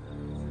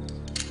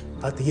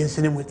about the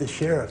incident with the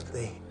sheriff.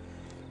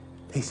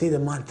 They say the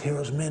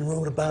Montero's men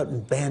rode about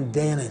in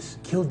bandanas,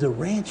 killed the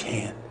ranch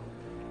hand,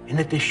 and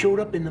that they showed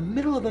up in the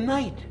middle of the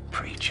night.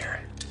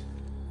 Preacher.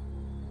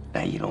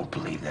 Now, you don't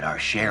believe that our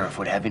sheriff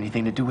would have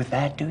anything to do with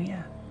that, do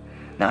you?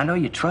 Now, I know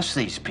you trust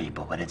these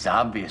people, but it's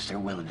obvious they're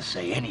willing to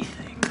say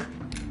anything.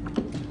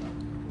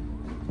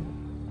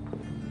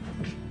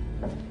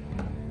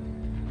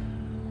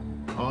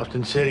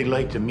 Austin said he'd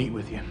like to meet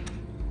with you.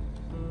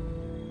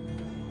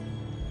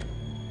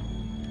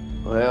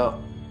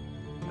 Well,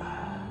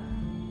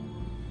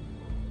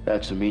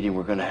 that's a meeting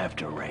we're gonna have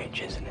to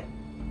arrange, isn't it?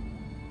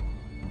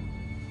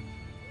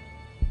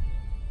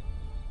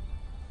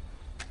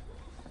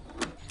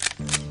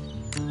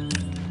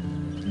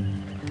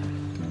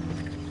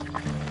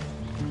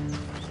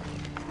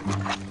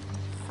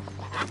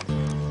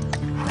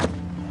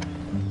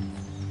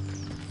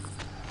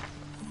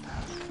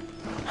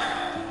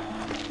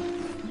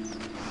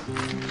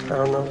 I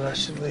don't know that I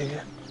should leave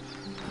you.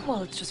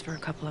 Well, it's just for a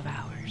couple of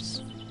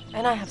hours.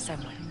 And I have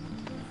someone.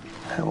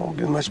 There won't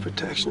be much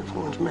protection if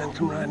Horn's men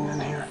come riding in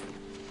here.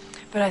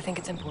 But I think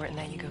it's important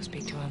that you go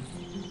speak to him.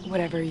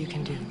 Whatever you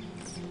can do.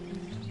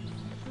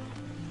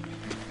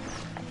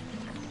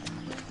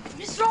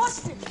 Mr.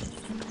 Austin!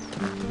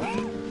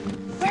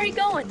 Where are you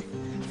going?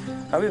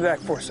 I'll be back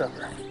for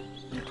supper.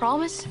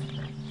 Promise?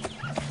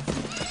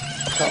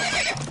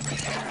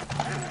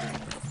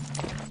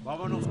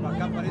 Vámonos para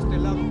acá, para este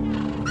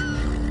lado.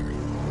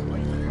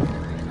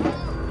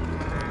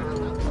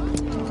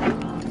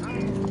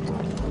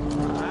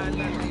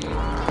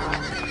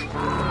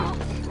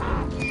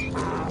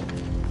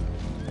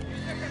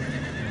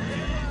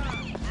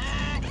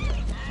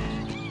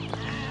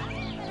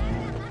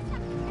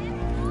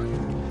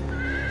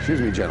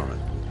 Excuse me, gentlemen.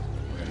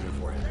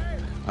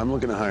 I'm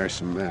looking to hire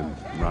some men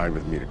to ride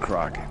with me to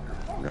Crockett.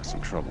 We've got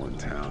some trouble in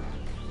town.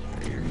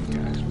 I hear you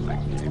guys might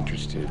be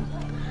interested.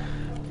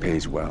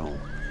 Pays well.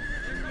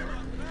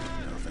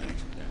 No,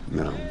 thanks.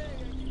 No.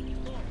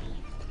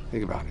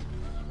 Think about it.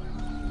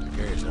 Take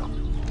care of yourself.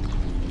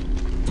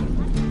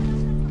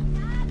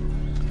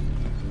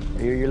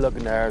 I hear you're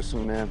looking to hire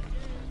some men.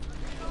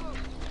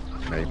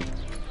 Maybe.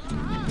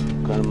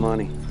 What kind of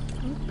money?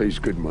 Pays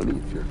good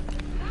money if you're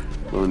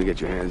willing to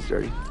get your hands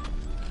dirty.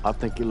 I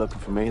think you're looking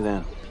for me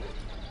then.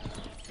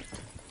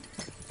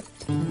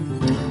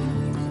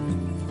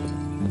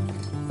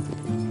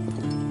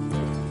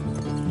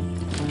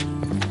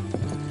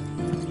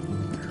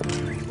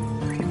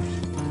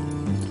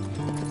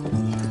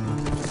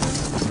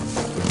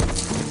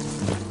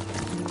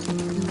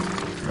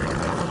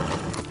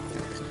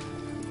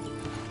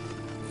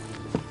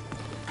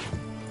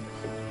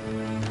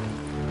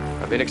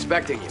 I've been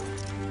expecting you.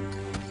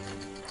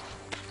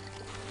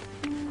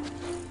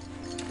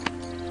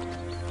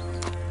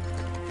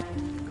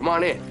 Come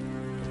on in.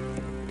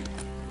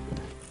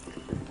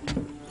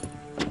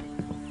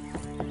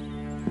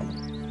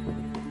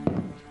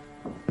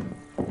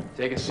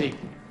 Take a seat.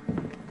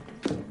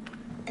 Can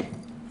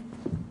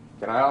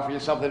I offer you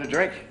something to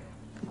drink?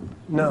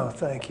 No,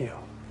 thank you.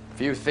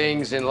 Few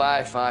things in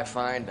life I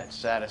find that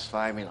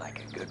satisfy me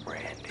like a good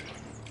brandy.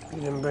 You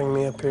didn't bring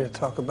me up here to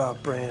talk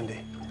about brandy.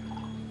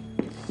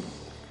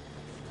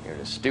 You're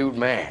an astute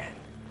man.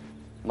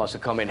 Must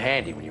have come in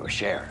handy when you were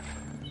sheriff.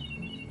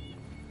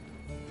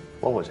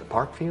 What was it,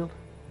 Parkfield?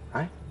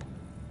 Right?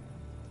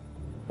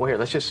 Well, here,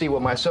 let's just see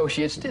what my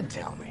associates did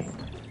tell me.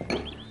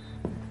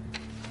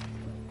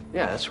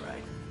 Yeah, that's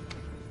right.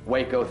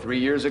 Waco 3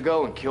 years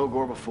ago and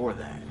Kilgore before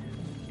that.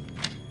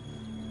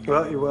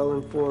 Well, you're well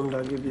informed,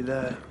 I'll give you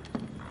that.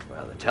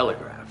 Well, the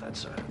telegraph,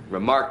 that's a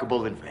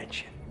remarkable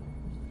invention.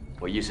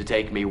 What used to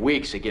take me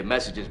weeks to get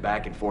messages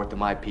back and forth to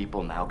my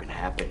people now can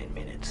happen in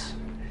minutes.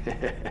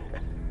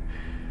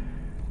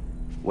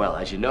 Well,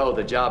 as you know,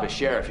 the job as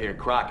sheriff here in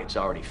Crockett's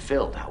already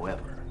filled,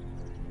 however.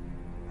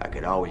 I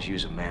could always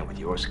use a man with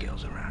your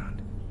skills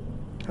around.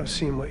 I've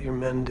seen what your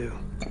men do.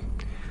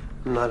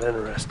 I'm not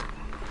interested.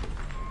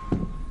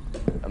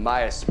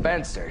 Amaya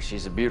Spencer,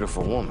 she's a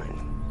beautiful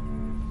woman.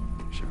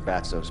 She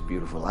bats those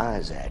beautiful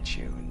eyes at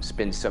you and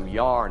spins some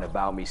yarn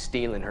about me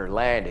stealing her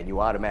land, and you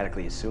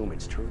automatically assume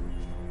it's true.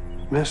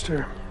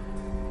 Mister,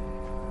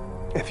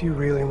 If you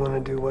really want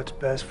to do what's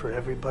best for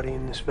everybody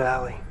in this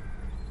valley,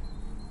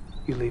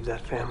 you leave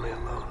that family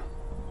alone.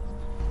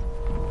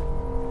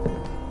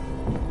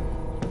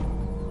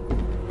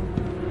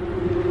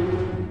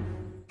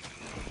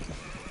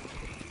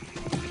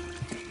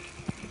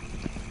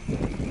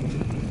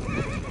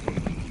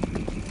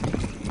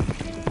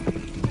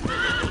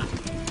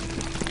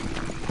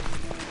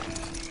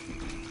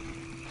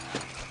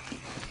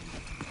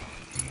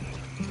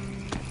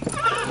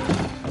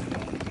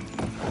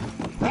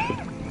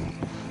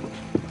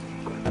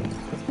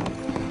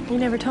 You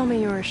never told me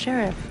you were a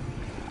sheriff.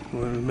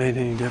 Would it have made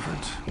any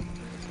difference?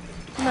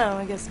 No,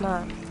 I guess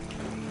not.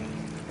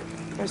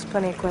 There's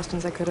plenty of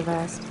questions I could have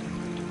asked.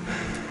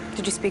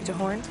 Did you speak to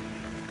Horn?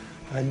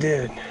 I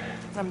did.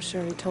 I'm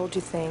sure he told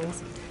you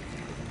things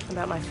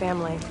about my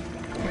family,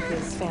 with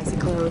his fancy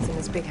clothes and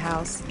his big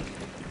house.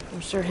 I'm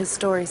sure his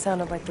story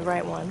sounded like the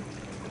right one.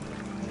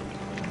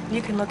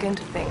 You can look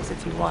into things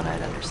if you want,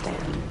 I'd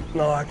understand.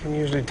 No, I can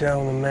usually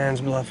tell when a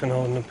man's bluffing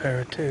holding a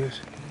pair of twos.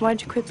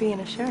 Why'd you quit being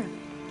a sheriff?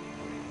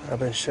 I've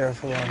been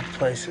sheriff a lot of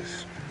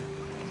places.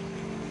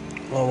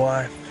 My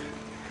wife,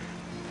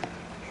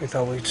 we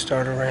thought we'd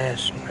start a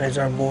ranch and raise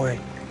our boy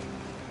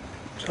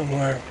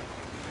somewhere.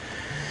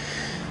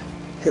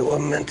 It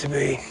wasn't meant to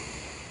be.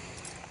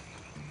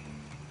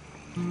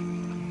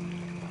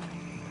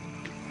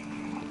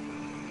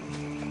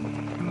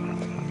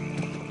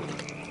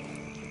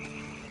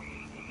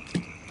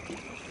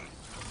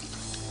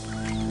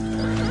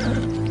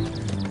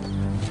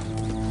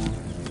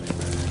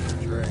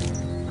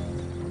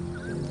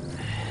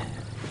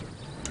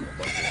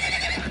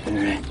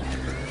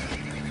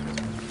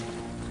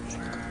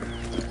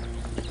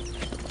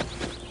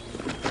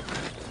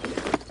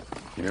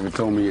 You never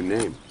told me your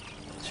name.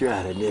 That's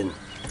right, I didn't.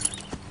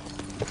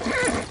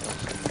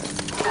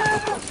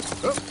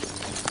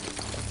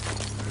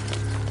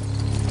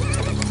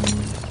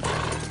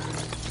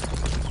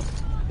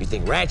 You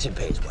think ranching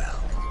pays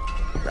well?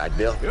 Right,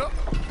 Bill? Yep.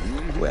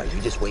 Well,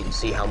 you just wait and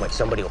see how much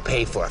somebody will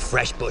pay for a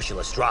fresh bushel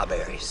of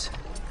strawberries.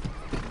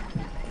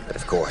 But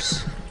of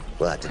course,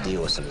 we'll have to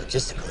deal with some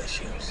logistical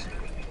issues.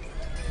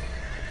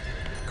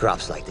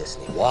 Crops like this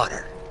need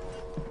water.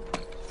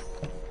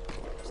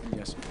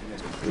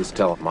 Please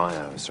tell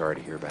Maya I was sorry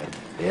to hear about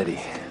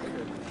Eddie.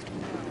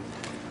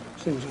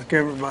 Seems like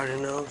everybody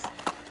knows.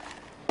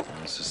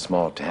 It's a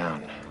small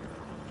town.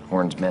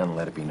 Horn's men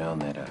let it be known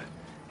that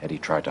Eddie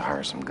tried to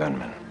hire some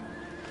gunmen.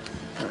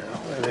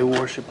 Well, they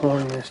worship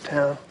Horn in this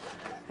town.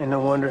 And no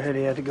wonder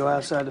Eddie had to go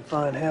outside to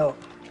find help.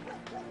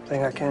 The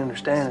thing I can't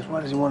understand is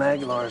why does he want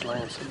Aguilar's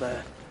land so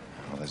bad?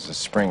 Well, there's a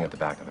spring at the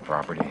back of the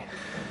property.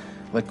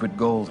 Liquid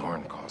gold,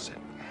 Horn calls it.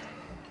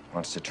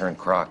 Wants to turn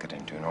Crockett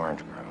into an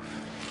orange grove.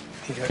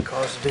 He got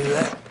cause to do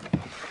that?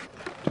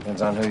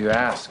 Depends on who you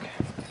ask.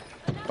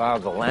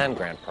 Filed the land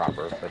grant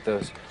proper, but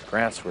those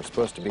grants were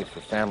supposed to be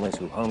for families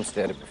who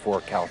homesteaded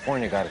before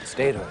California got its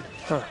statehood.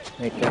 Huh.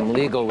 Make them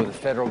legal with the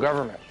federal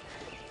government.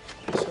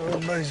 So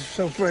everybody's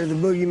so afraid of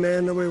the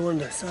boogeyman, nobody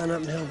wanted to sign up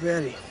and help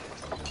Eddie.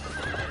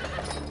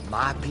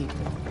 My people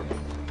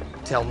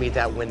tell me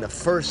that when the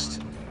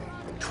first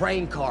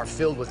train car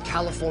filled with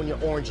California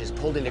oranges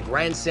pulled into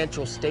Grand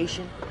Central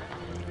Station,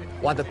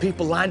 while the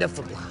people lined up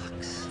for blocks.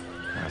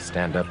 I'll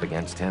stand up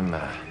against him,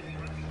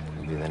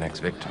 he'll be the next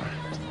victim.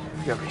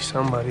 You gotta be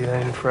somebody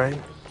that ain't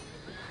afraid.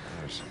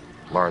 There's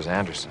Lars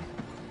Anderson.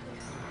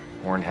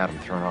 Horn had him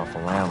thrown off the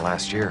land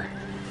last year.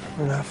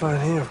 Where'd I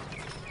find him?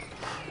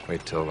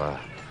 Wait till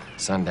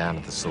sundown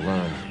at the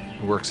saloon.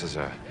 He works as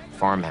a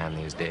farmhand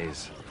these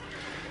days.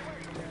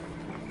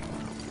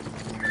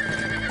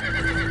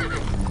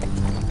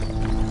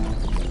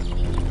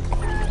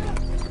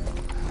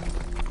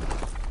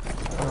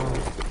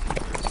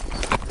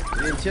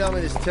 You didn't tell me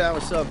this town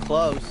was so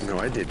close. No,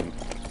 I didn't.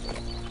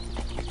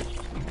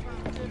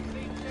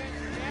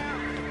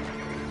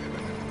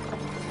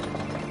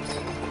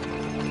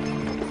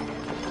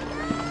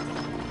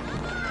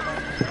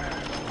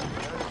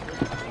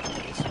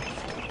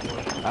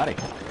 Howdy.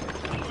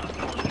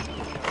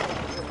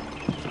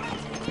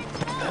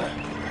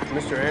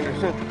 Mr.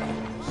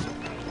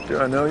 Anderson? Do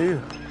I know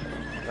you?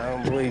 I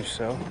don't believe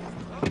so.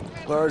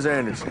 Lars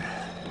Anderson.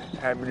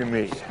 Happy to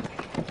meet you.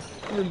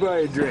 Let me buy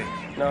you a drink.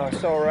 No,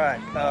 it's all right.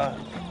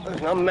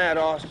 Listen, I'm Matt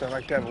Austin. I'd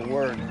like to have a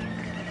word.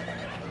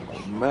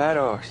 Matt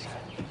Austin.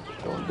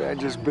 Don't that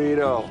just beat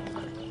all?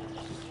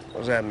 What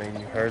does that mean?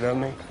 You heard of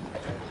me?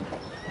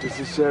 Just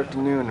this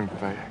afternoon, in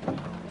fact.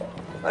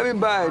 Let me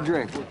buy a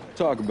drink. We'll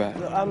talk about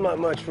it. I'm not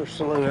much for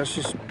saloon. Let's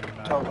just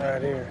talk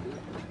right here.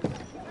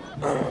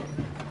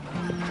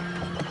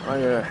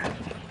 I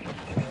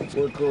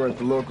work over at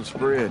the local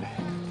spread.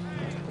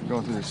 We're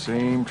going through the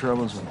same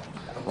troubles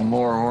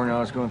Lamar Horn I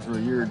was going through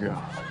a year ago.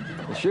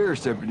 The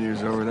sheriff's deputy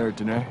was over there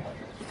today,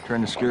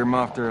 trying to scare them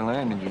off their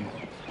land again.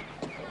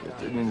 But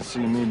they didn't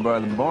see me by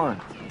the barn.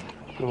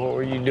 What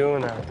were you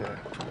doing out there?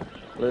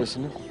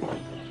 Listening.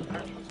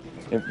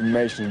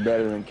 Information's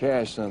better than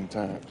cash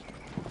sometimes.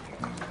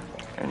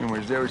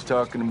 Anyways, they was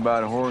talking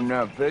about a Horn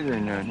not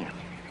figuring on you.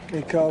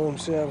 They call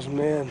themselves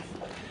men.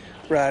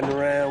 riding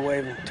around,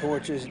 waving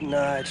torches at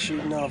night,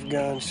 shooting off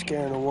guns,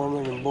 scaring a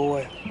woman and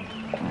boy.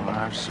 Oh,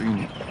 I've seen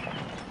it.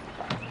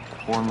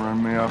 Horn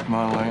run me off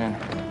my land.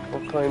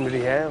 What claim did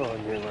he have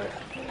on your land?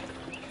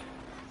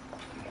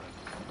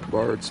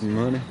 Borrowed some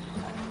money.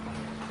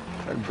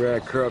 Had a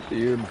bad crop the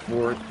year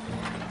before it.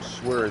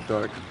 Swear I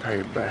thought I could pay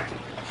it back.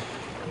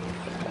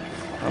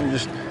 I'm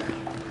just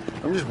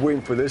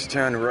waiting for this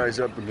town to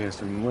rise up against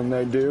them. And when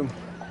they do,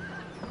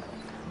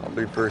 I'll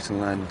be first in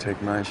line to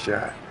take my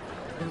shot.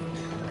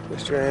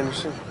 Mr.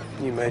 Anderson,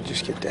 you may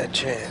just get that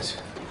chance.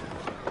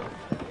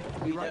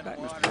 I'll be right back,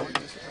 Mr. Horn.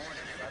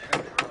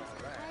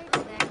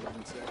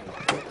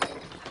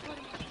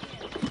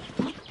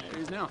 There he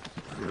is now.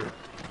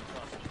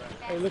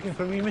 Are you looking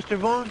for me, Mr.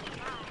 Vaughn?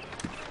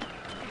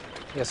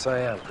 Yes, I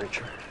am,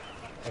 preacher.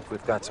 I think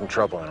we've got some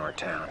trouble in our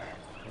town.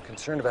 I'm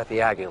concerned about the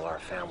Aguilar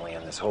family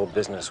and this whole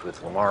business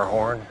with Lamar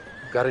Horn.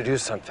 We've got to do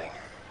something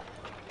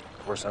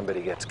before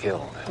somebody gets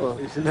killed. Well,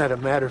 isn't that a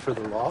matter for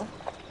the law?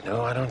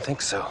 No, I don't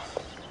think so.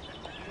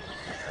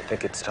 I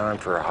think it's time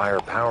for a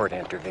higher power to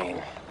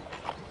intervene.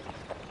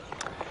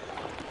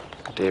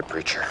 Good day,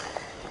 preacher.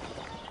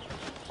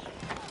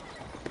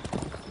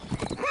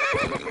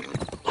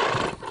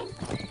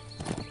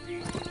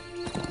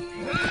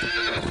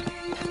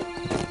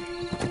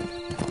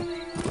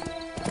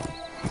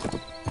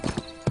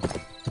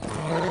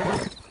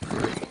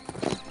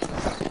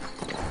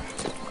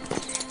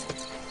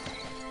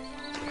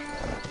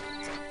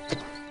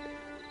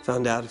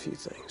 Found out a few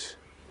things.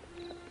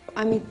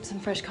 I made some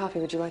fresh coffee.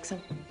 Would you like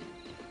some?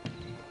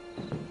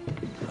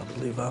 I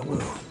believe I will.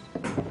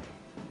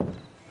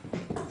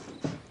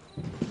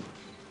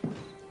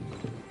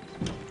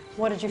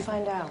 What did you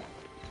find out?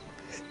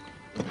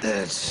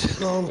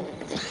 That's long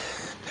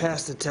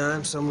past the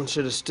time someone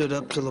should have stood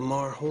up to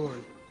Lamar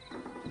Horn.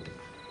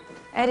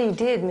 Eddie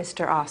did,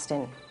 Mr.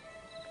 Austin.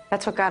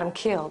 That's what got him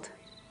killed.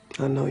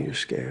 I know you're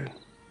scared,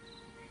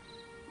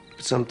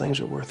 but some things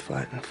are worth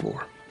fighting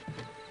for.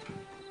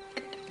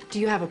 Do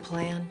you have a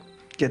plan?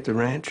 Get the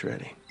ranch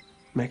ready.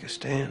 Make a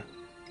stand.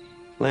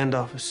 Land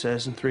office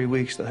says in 3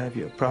 weeks they'll have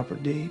you a proper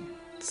deed.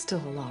 It's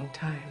still a long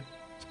time.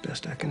 It's the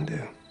best I can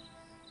do.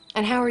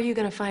 And how are you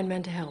going to find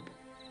men to help?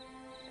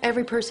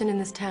 Every person in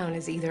this town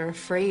is either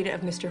afraid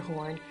of Mr.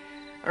 Horn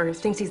or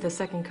thinks he's the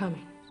second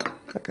coming.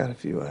 I got a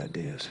few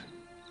ideas.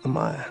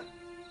 Amaya,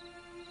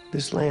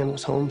 this land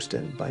was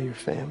homesteaded by your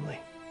family,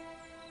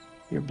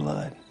 your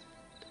blood.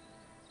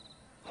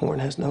 Horn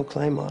has no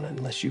claim on it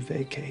unless you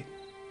vacate.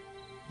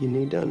 You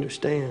need to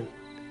understand,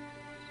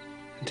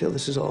 until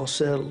this is all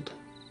settled,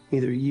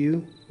 either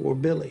you or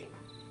Billy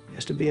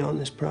has to be on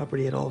this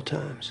property at all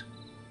times.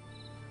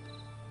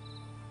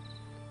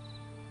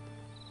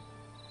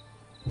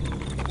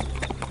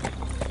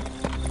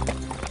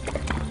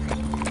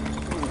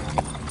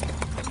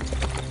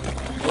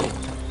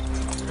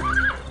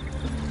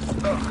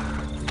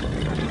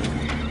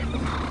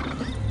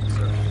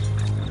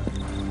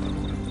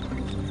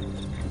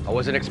 I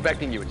wasn't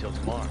expecting you until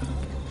tomorrow.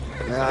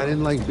 Yeah, I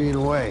didn't like being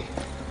away.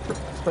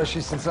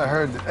 Especially since I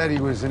heard that Eddie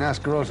was in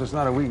Escarosos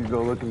not a week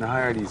ago looking to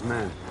hire these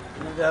men.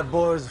 That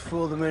boy was a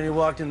fool the minute he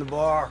walked in the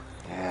bar.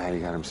 Yeah, he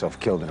got himself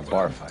killed in a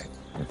bar fight.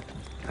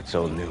 That's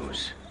old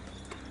news.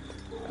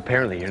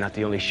 Apparently, you're not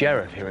the only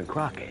sheriff here in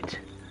Crockett.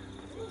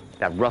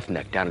 That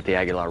roughneck down at the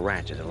Aguilar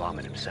Ranch is a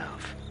lawman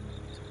himself.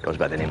 Goes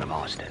by the name of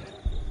Austin.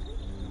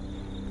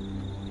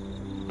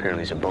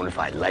 Apparently, he's a bona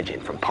fide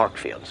legend from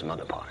Parkfield and some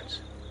other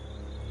parts.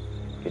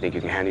 You think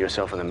you can handle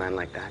yourself with a man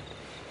like that?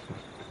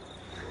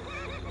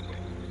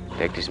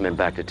 Take these men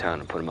back to town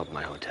and put them up in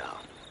my hotel.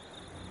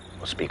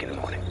 We'll speak in the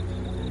morning.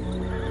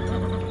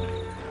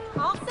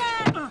 All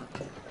set.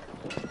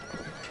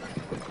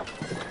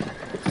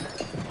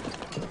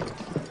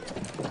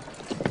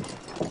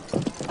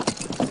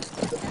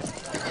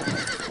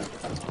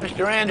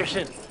 Mr.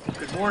 Anderson,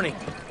 good morning.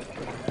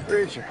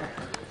 Preacher,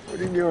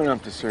 what are you doing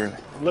up this early?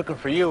 I'm looking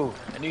for you.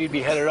 I knew you'd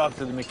be headed off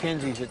to the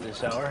Mackenzies at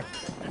this hour.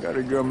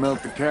 Gotta go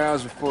milk the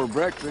cows before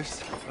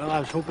breakfast. Well, I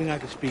was hoping I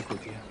could speak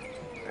with you.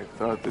 I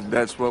thought that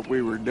that's what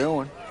we were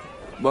doing.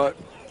 But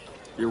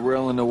you're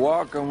willing to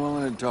walk, I'm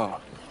willing to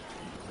talk.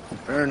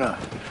 Fair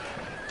enough.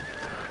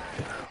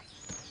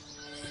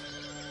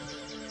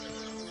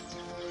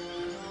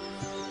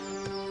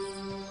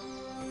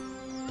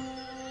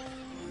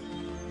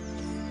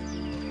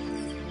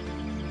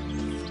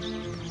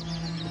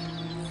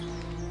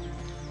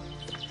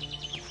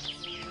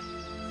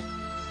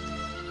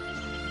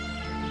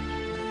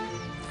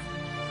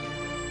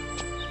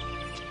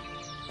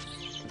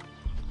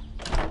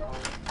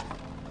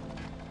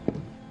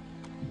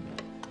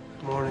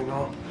 Morning,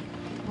 all.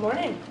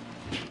 Morning.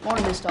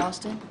 Morning, Mr.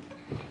 Austin.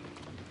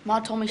 Ma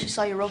told me she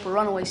saw you rope a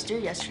runaway steer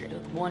yesterday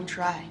with one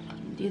try.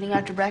 Do you think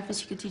after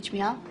breakfast you could teach me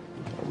how?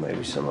 Or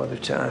maybe some other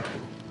time.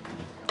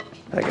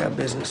 I got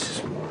business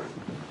this morning.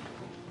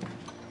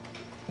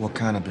 What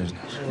kind of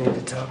business? I need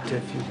to talk to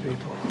a few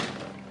people.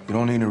 You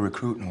don't need to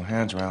recruit no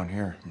hands around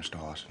here,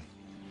 Mr. Austin.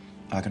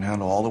 I can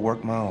handle all the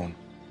work my own.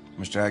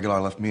 Mr.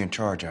 Aguilar left me in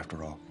charge,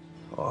 after all.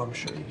 Oh, I'm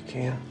sure you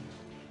can.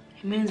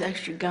 He means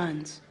extra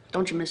guns.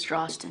 Don't you, Mr.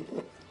 Austin?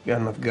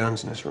 Got enough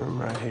guns in this room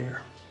right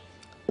here.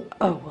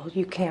 Oh, well,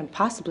 you can't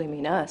possibly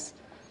mean us.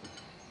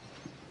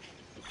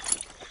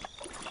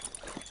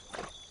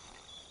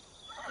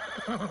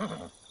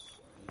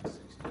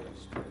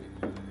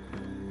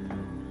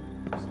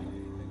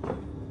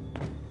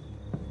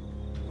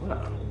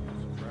 Well,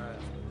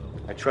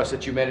 I trust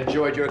that you men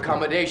enjoyed your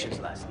accommodations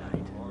last night.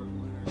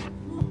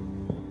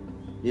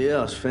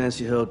 Yeah, it's a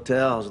fancy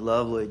hotel. It's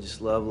lovely, just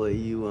lovely.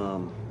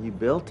 You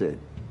built it.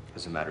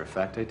 As a matter of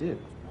fact, I did.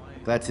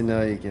 Glad to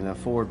know you can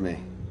afford me.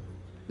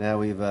 Now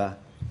we've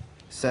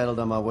settled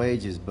on my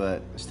wages,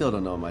 but I still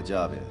don't know what my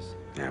job is.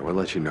 Yeah, we'll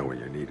let you know when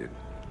you're needed.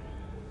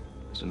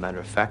 As a matter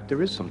of fact,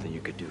 there is something you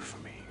could do for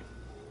me.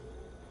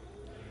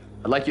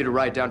 I'd like you to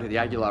ride down to the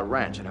Aguilar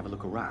Ranch and have a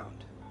look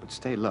around. But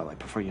stay low. I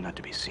prefer you not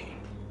to be seen.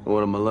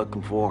 What am I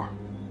looking for?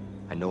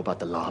 I know about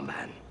the law,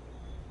 man.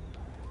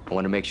 I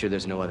want to make sure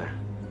there's no other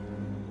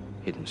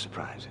hidden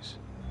surprises.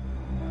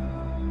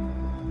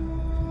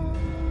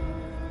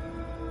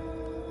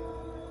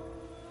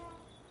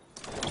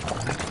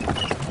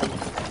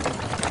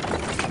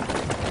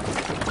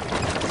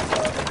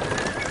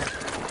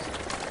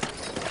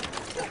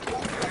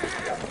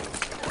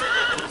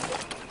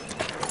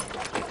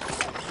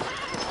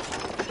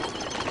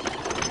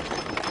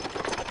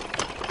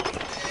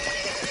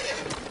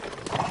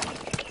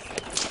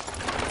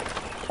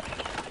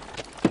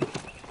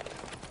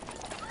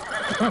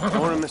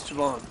 Morning, Mr.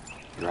 Vaughn.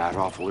 You're out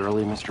awful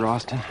early, Mr.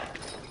 Austin.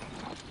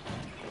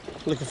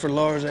 Looking for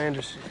Lars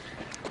Anderson.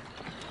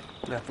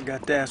 And I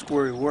forgot to ask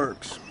where he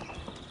works.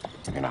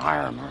 You're gonna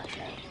hire him, aren't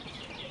you?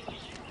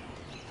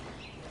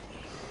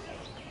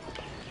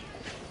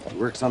 He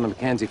works on the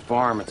Mackenzie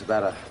farm. It's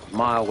about a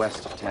mile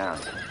west of town.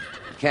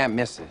 You can't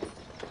miss it.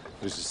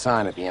 There's a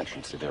sign at the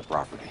entrance to their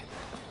property.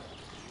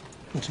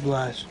 Much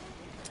obliged.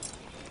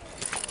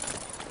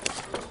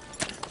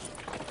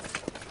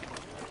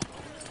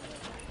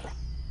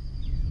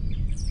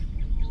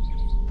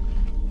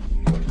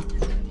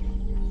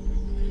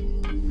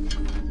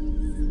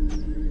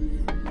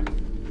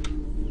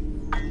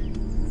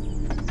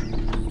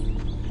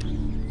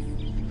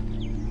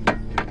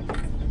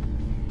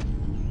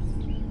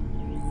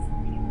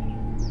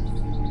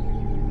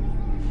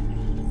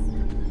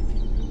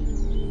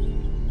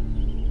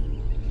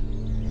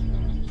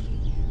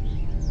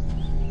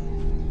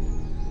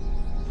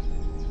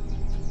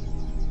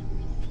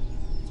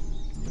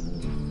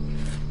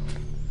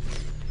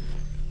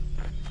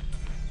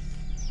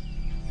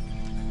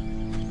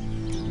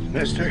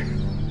 Mister,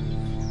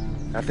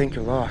 I think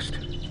you're lost.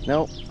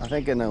 Nope, I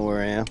think I know where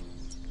I am.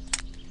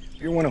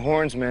 You're one of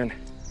Horn's men.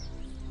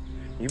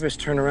 You best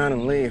turn around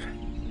and leave.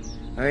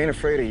 I ain't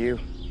afraid of you.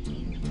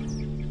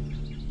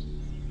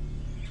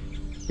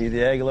 You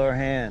the Aguilar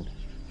Hand.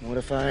 What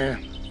if I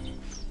am?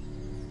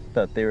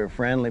 Thought they were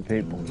friendly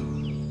people.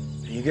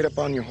 You get up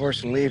on your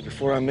horse and leave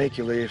before I make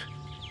you leave.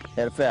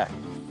 Head of fact.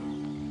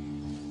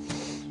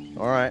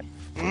 All right.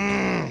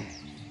 I'm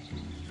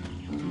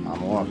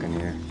walking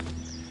here.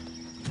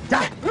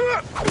 Now,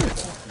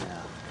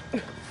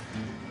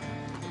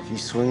 if you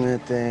swing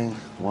that thing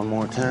one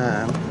more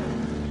time,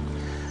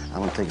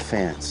 I'm gonna take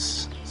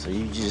offense. So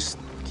you just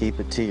keep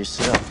it to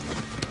yourself.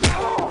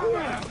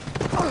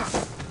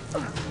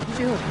 What are you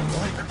doing,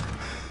 boy?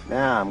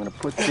 Now I'm gonna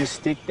put this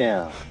stick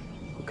down.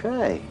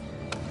 Okay.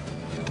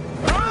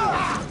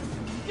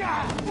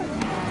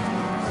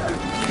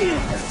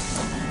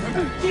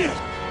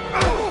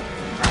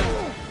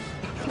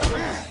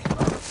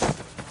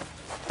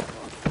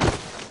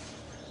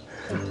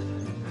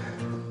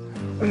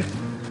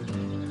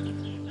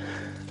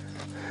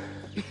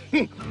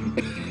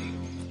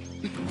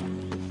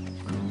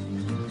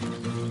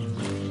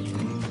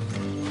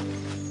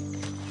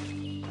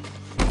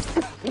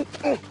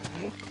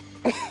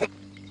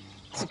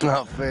 It's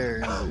not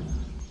fair, is it?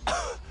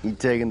 You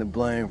taking the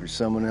blame for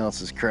someone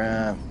else's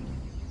crime.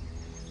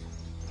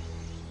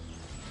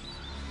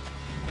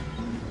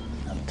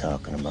 I'm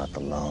talking about the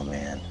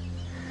lawman.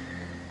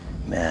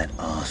 Matt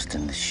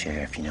Austin, the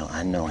sheriff. You know,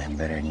 I know him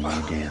better than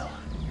you do.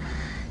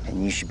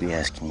 And you should be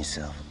asking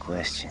yourself a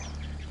question.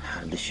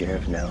 How did the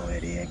sheriff know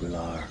Eddie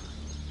Aguilar?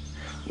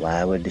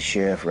 Why would the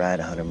sheriff ride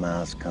 100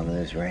 miles to come to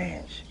this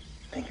ranch?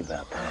 Think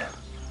about that.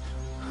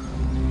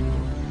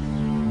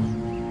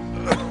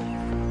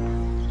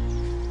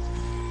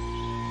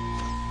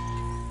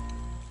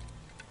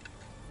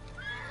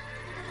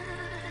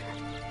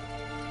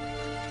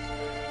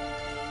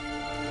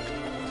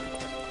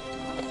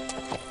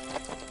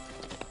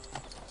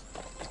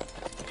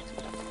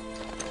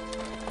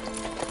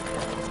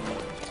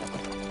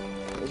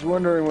 I was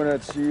wondering when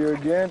I'd see you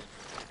again.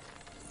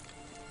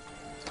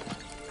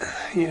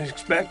 You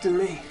expecting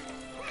me?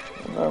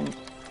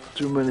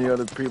 Too many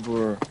other people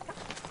are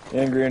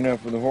angry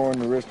enough with the Horn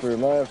to risk their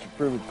lives to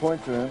prove a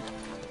point to him.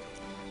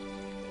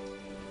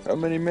 How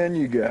many men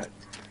you got?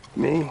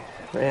 Me,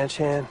 ranch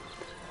hand.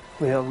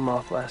 We held them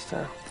off last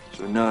time.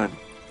 So none,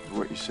 is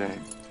what you're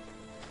saying.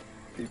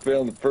 If he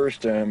failed the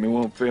first time, he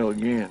won't fail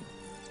again.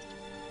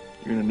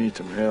 You're gonna need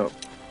some help.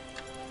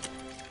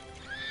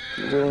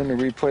 If you're willing to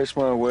replace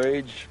my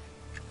wage,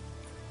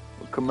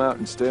 I'll come out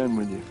and stand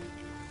with you.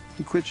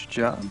 You quit your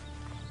job?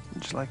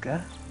 Just like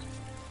that?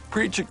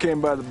 Preacher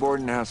came by the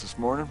boarding house this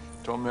morning.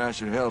 Told me I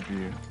should help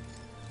you.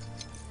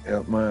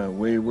 Help my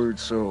wayward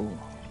soul.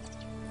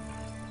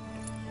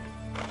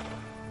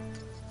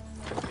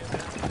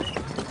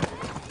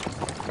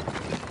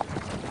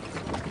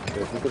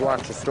 If you could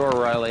watch the store,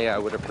 Riley, I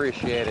would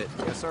appreciate it.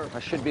 Yes, sir. I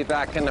should be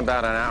back in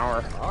about an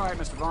hour. All right,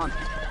 Mr. Vaughn.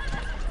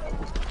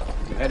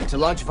 You headed to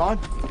lunch, Vaughn?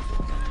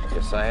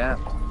 Yes, I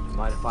am.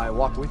 Mind if I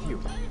walk with you?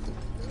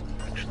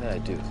 Actually, I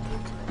do.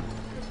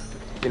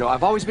 You know,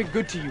 I've always been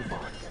good to you,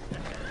 Vaughn.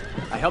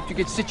 I helped you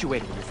get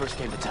situated when you first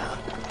came to town.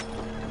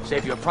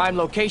 Saved you a prime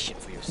location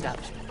for your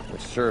establishment. It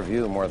would serve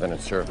you more than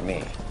it served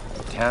me.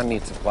 The town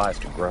needs supplies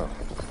to grow.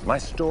 My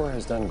store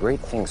has done great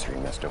things for you,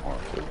 Mr. Horn.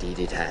 Indeed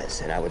it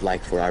has, and I would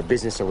like for our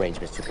business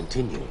arrangements to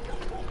continue.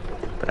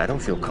 But I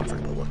don't feel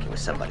comfortable working with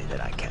somebody that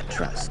I can't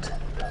trust.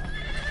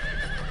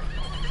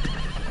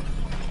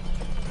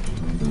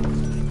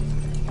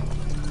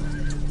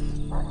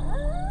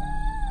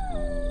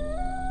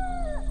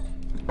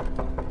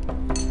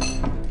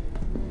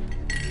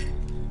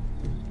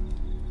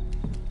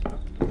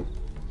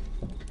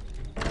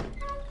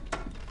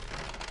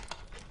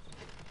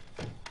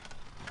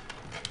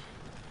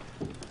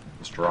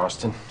 Mr.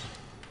 Austin.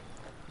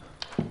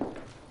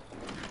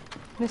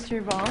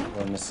 Mr. Vaughn?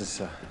 Well,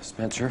 Mrs.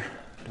 Spencer,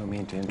 don't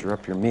mean to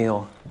interrupt your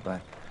meal,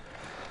 but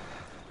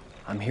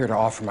I'm here to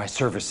offer my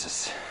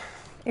services.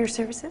 Your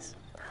services?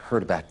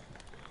 Heard about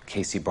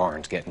Casey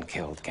Barnes getting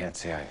killed. Can't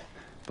say I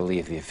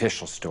believe the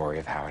official story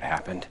of how it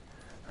happened.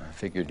 I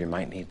figured you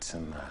might need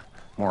some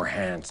more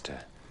hands to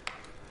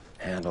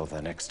handle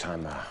the next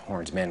time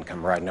Horn's men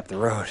come riding up the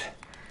road.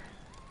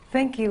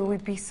 Thank you.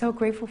 We'd be so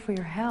grateful for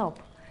your help.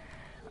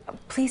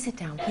 Please sit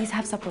down. Please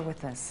have supper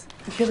with us.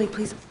 Billy,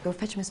 please go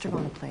fetch Mr.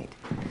 Vaughn a plate.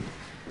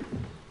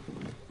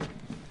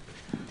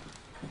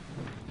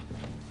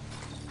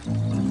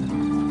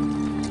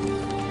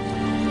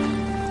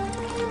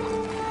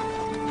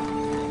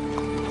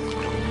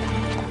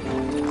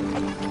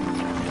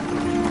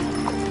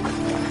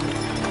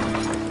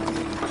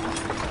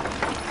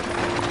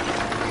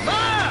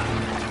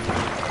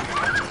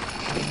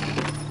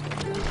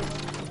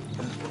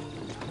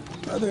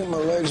 I think my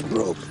leg's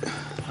broke.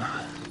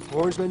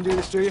 Horn's men do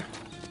this to you?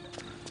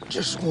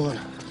 Just one.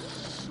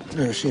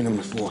 Never seen him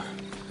before.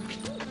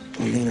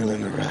 Meaner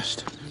than the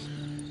rest.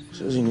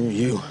 Says he knew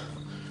you.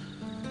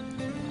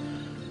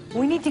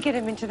 We need to get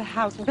him into the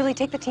house. Billy,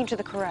 take the team to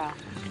the corral.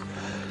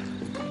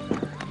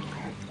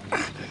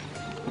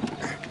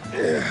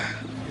 Yeah.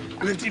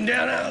 Lift him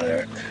down out of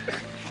there.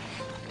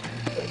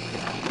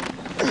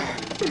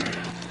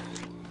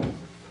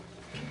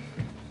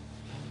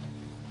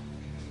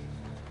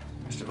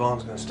 Mr.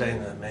 Vaughn's gonna stay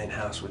in the main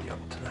house with you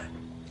tonight.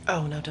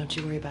 Oh, no, don't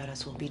you worry about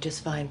us. We'll be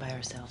just fine by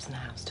ourselves in the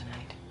house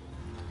tonight.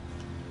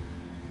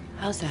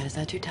 How's that? Is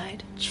that too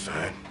tight? It's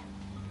fine.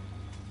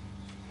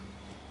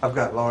 I've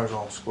got Lars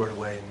all squared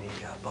away in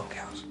the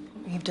bunkhouse.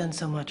 You've done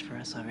so much for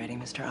us already,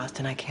 Mr.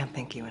 Austin. I can't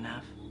thank you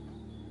enough.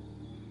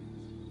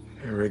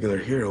 You're a regular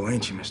hero,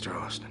 ain't you, Mr.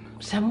 Austin?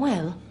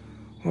 Samuel?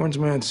 Horn's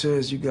man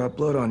says you got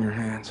blood on your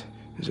hands.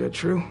 Is that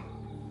true?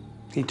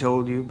 He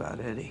told you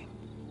about Eddie.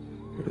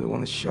 You're the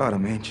one that shot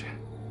him, ain't you?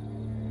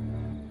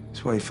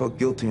 That's why he felt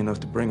guilty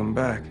enough to bring him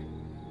back.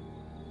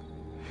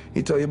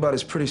 He tell you about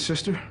his pretty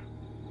sister?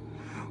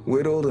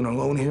 Widowed and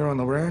alone here on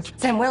the ranch?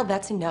 Samuel,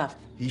 that's enough.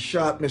 He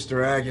shot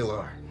Mr.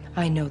 Aguilar.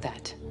 I know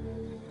that.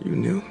 You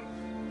knew?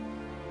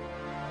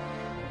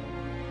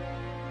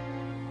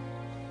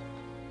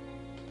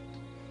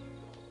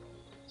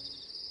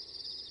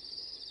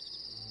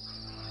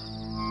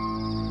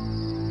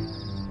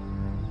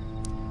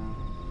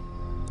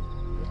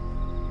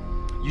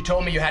 You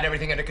told me you had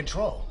everything under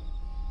control.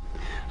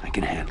 I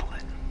can handle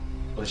it.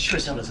 Well, it sure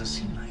as hell doesn't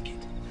seem like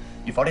it.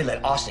 You've already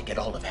let Austin get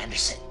hold of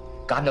Anderson.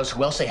 God knows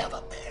who else they have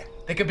up there.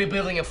 They could be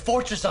building a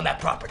fortress on that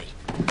property.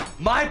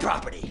 My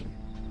property.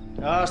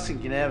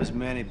 Austin can have as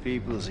many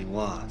people as he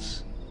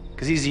wants.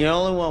 Because he's the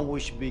only one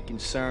we should be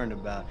concerned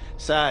about.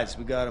 Besides,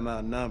 we got him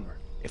outnumbered.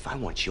 If I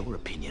want your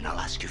opinion, I'll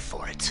ask you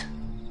for it.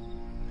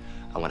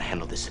 I want to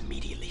handle this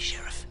immediately,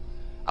 Sheriff.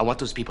 I want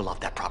those people off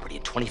that property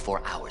in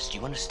 24 hours. Do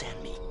you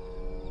understand me?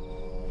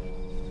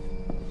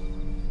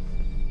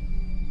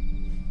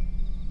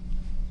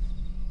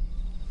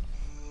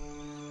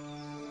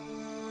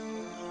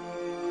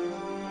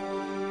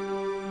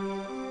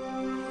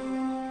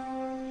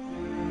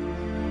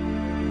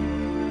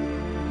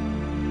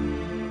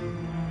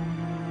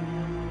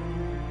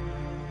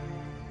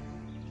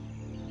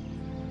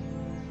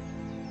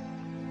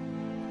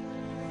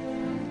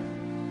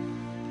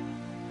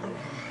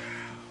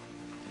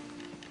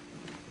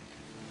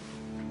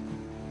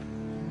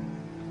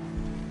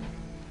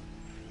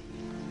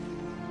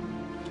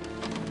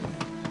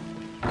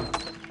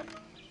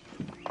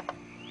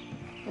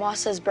 Ma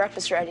says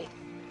breakfast ready.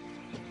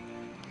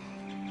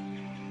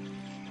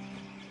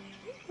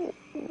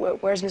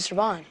 Where's Mr.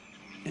 Vaughn?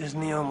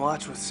 Isn't he on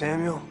watch with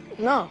Samuel?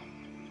 No.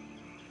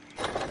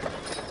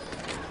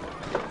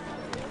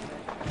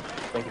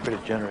 Thank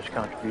Pretty generous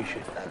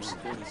contribution.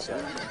 Absolutely,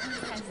 sir.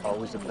 It's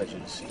always a pleasure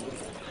to see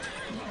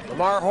you.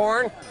 Lamar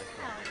Horn?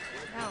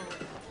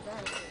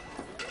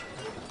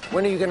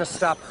 When are you gonna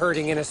stop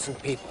hurting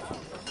innocent people?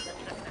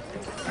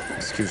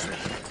 Excuse me.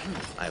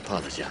 I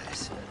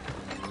apologize.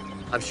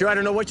 I'm sure I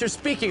don't know what you're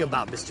speaking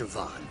about, Mr.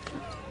 Vaughn.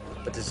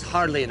 But this is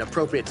hardly an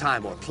appropriate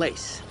time or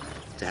place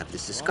to have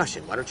this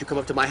discussion. Why don't you come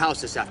up to my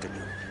house this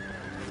afternoon?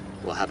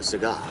 We'll have a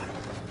cigar.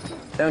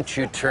 Don't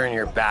you turn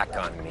your back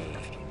on me.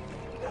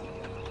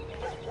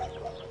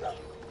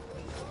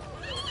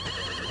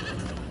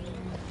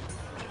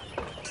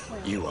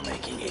 You are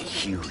making a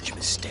huge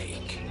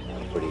mistake.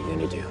 What are you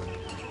gonna do?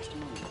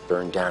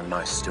 Burn down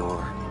my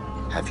store?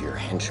 Have your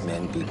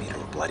henchmen beat me to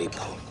a bloody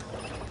pulp?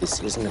 This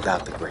isn't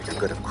about the greater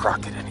good of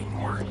Crockett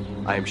anymore.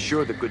 I am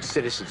sure the good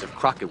citizens of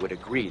Crockett would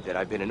agree that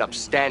I've been an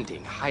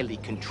upstanding, highly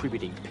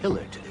contributing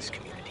pillar to this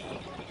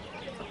community.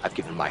 I've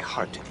given my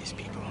heart to these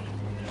people.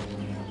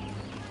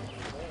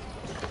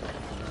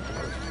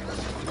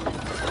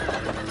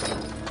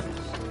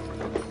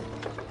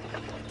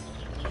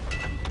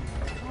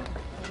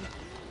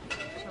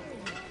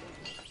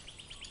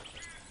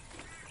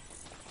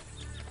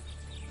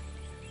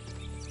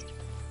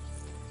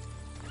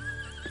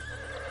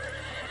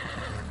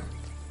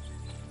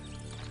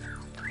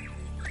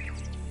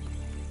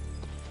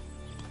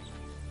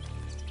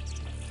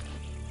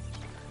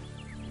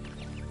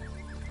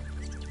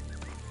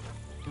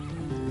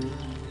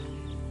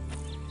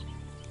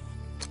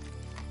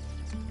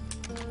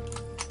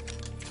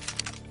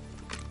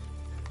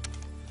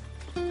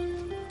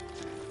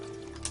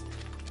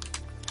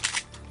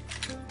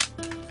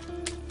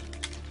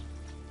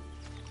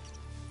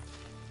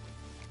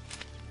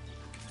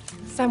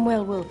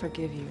 Samuel will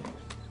forgive you.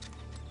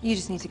 You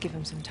just need to give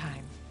him some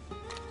time.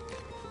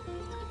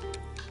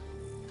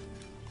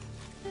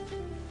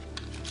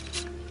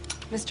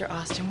 Mr.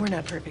 Austin, we're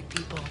not perfect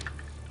people.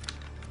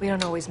 We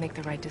don't always make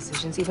the right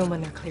decisions, even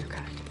when they're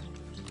clear-cut.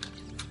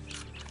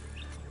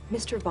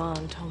 Mr.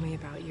 Vaughn told me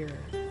about your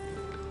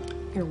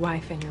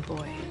wife and your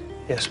boy.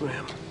 Yes,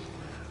 ma'am.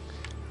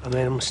 I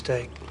made a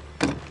mistake.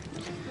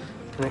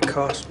 And it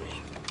cost me.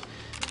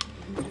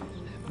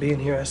 Being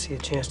here, I see a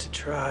chance to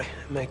try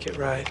and make it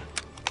right.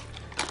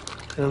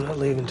 And I'm not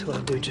leaving until I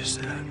do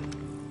just that.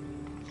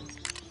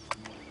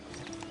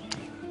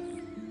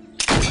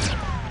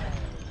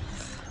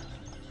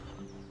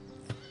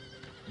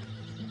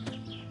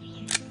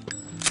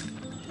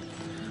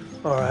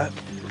 All right.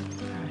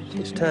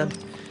 It's time.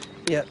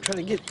 Yeah, try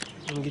to get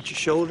your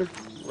shoulder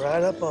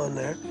right up on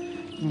there.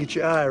 You can get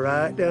your eye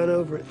right down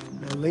over it.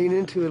 Now lean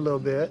into it a little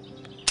bit.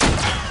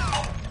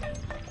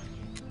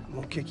 It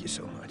won't kick you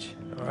so much.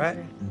 All right?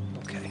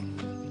 Okay.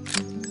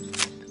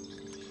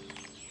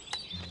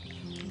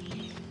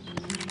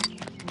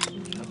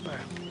 Up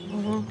there.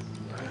 Mm-hmm.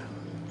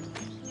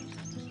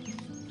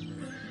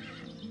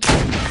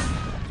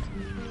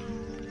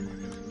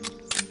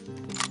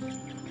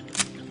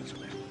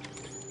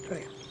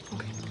 Right.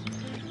 Okay.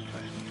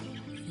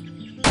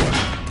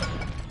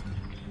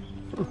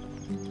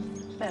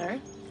 Better.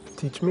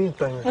 Teach me a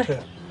thing or two.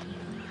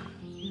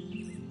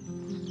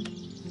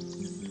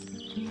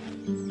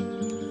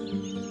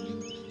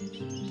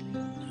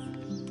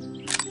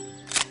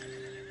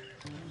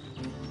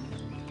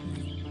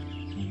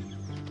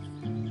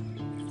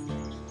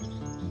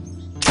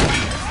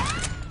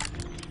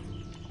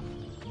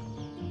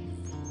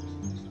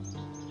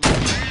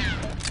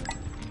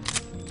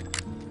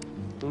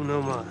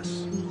 Uno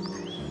mas.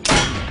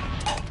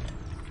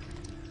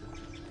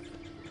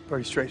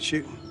 Pretty straight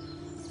shooting.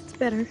 It's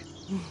better.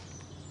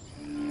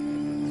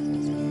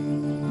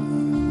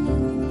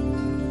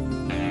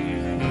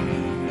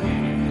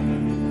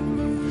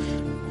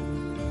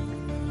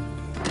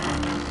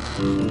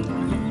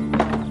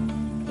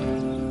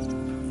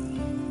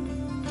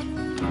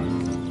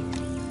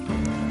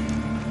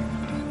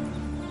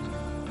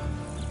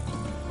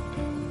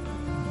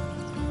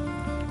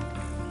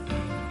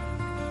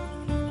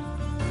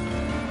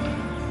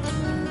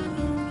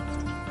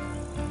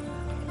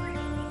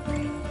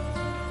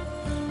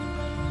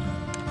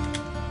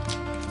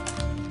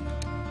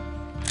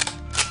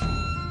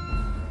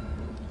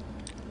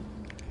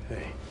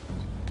 Hey.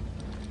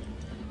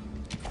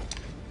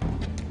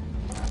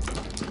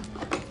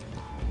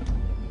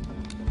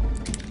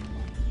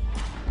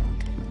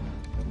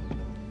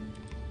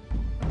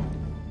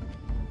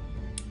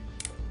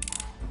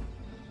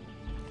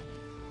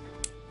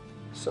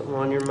 Something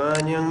on your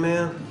mind, young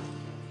man?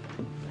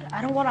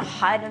 I don't want to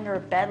hide under a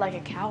bed like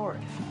a coward.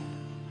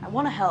 I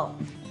want to help.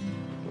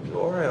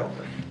 You're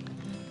helping.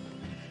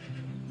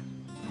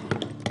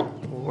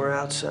 When we're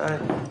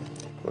outside,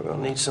 we're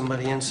gonna need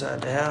somebody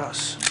inside the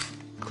house,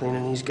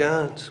 cleaning these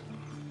guns,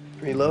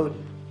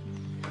 reloading.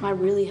 Am I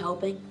really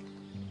helping?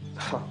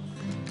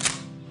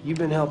 You've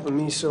been helping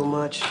me so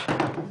much,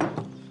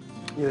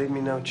 you leave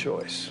me no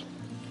choice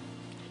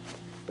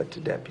but to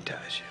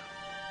deputize you.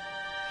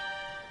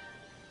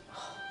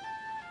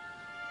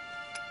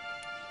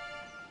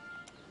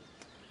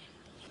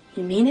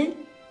 You mean it?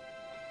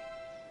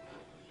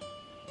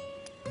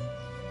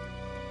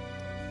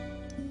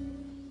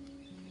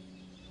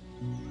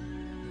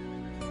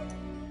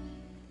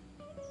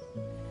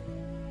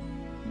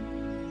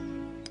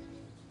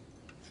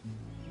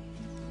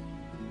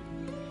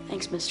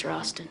 Thanks, Mr.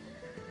 Austin.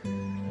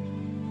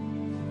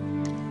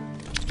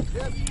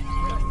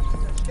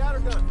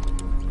 Scattergun.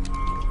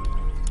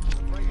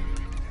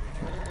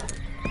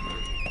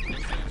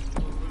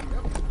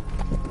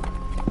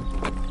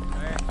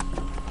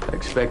 I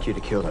expect you to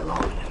kill that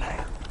lawman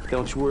tonight.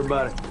 Don't you worry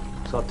about it.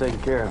 It's all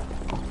taken care of.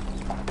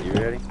 You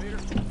ready?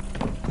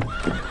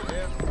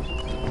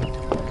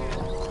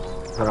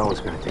 Not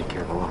always gonna take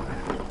care of a lawman.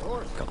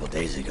 A couple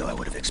days ago, I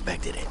would have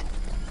expected it.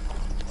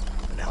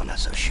 But now I'm not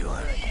so sure.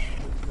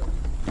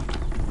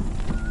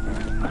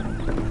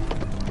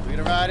 We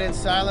gonna ride in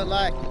silent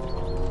like?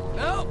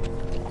 No.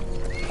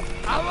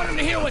 I want him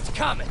to hear what's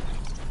coming.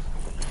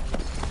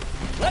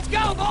 Let's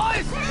go,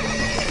 boys!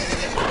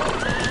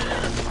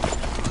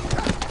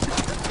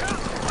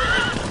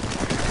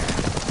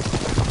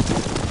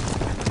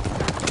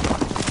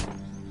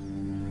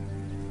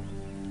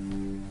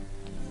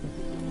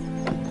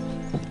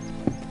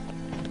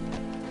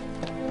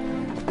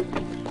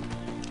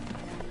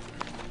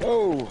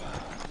 Oh.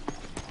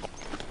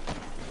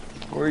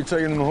 Where are you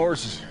taking them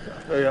horses?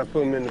 Hey, I put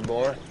them in the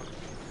barn.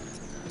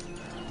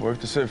 What if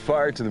they set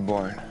fire to the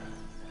barn?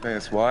 Think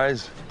that's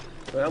wise?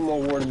 Well, I'm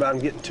more worried about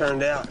them getting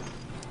turned out.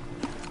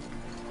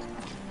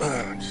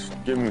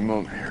 Just give me a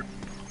moment here.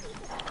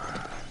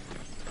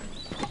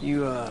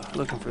 You,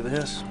 looking for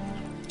this?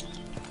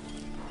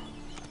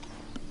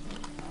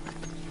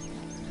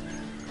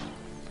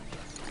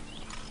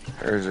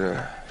 There's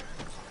a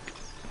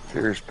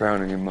fierce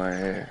pounding in my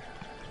head.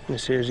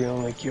 This here's the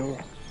only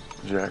cure.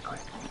 Exactly.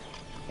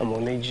 I'm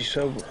gonna need you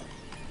sober.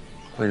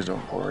 Please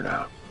don't pour it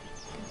out.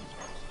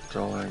 That's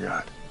all I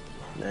got.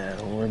 Nah,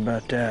 don't worry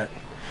about that.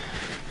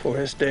 Before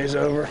this day's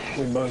over,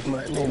 we both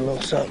might need a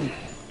little something.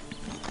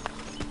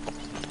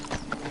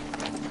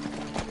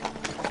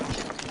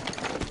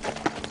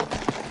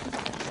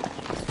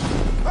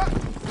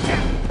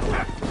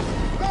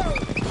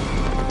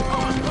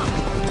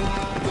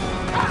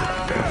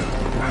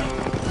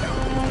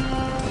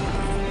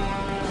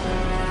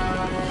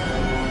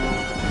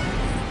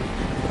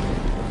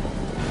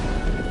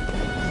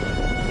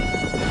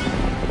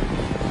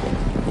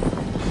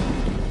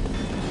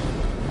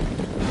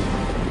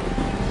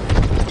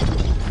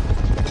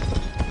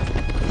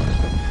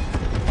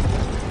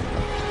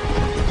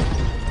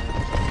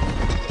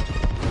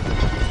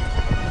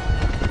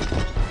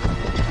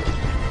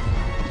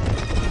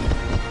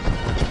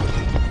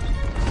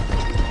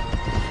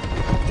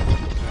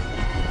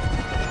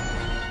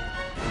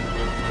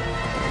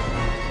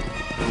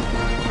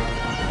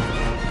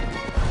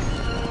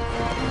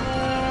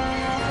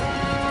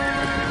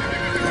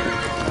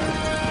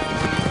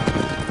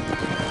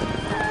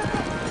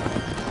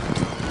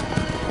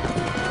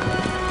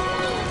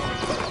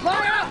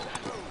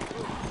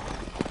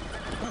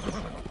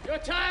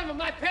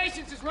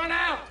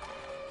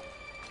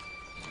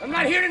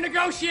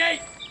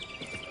 Negotiate!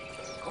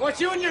 I want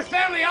you and your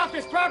family off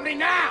this property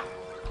now!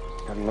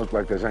 Doesn't look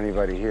like there's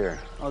anybody here.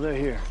 Oh, they're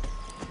here.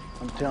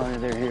 I'm telling you,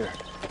 they're here.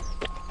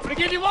 I'm gonna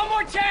give you one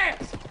more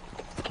chance!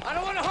 I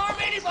don't want to harm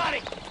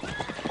anybody!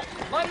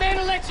 My men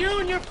will let you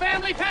and your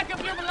family pack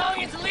up your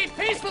belongings and leave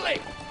peacefully!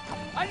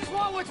 I just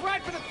want what's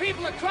right for the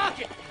people of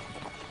Crockett!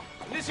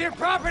 And this here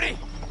property,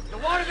 the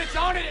water that's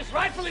on it is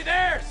rightfully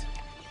theirs!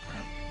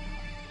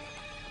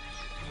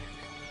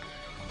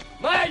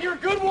 Maya, you're a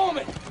good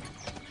woman!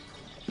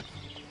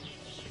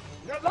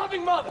 You're a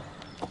loving mother.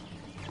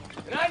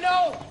 And I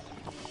know,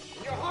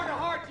 in your heart of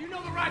hearts, you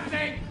know the right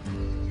thing.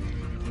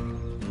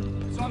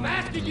 So I'm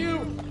asking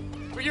you,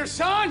 for your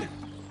son,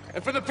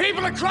 and for the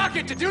people of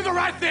Crockett, to do the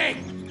right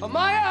thing.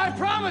 Amaya, I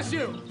promise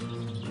you,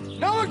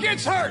 no one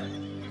gets hurt.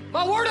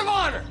 My word of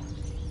honor.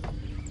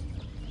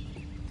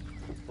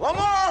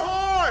 Lamar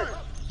Horn!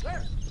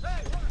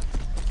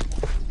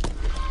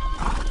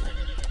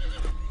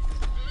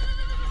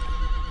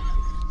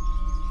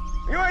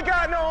 You ain't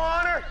got no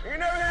honor. You're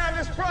never gonna have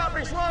this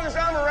property as long as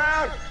I'm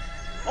around.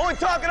 Only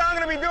talking I'm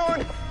gonna be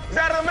doing is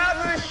out of the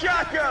mouth of this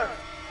shotgun.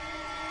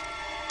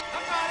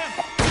 I got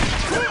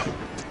him.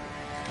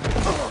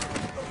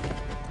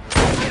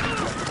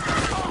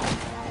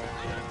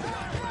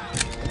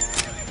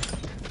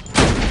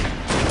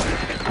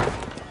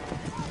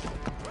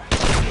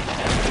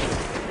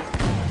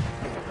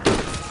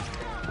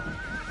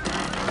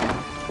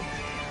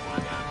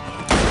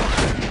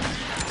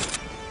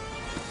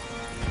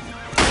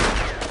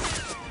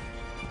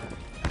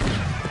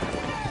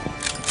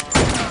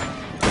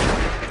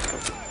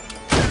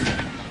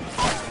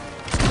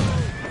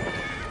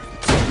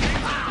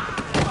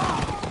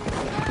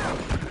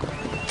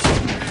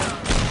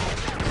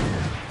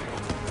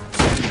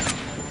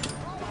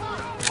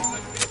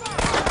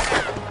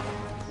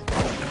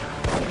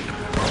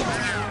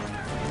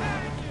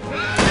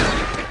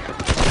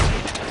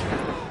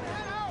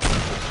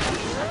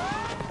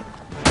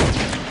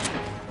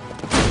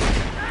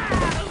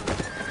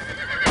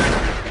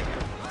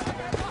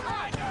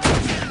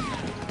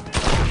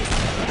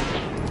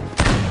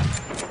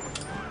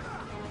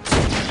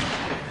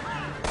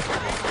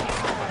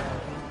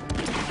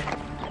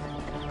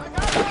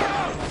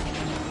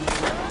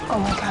 Oh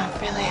my God,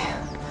 really?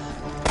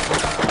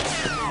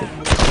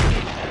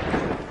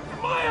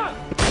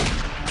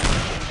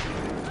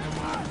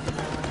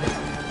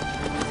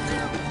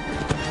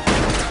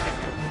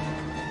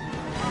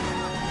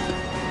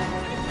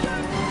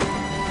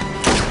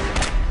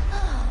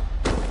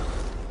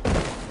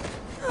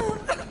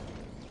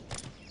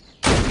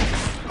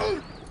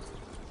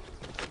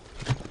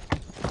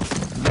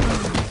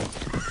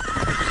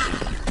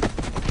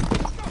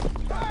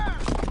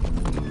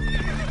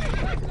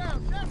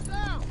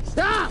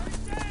 Stop!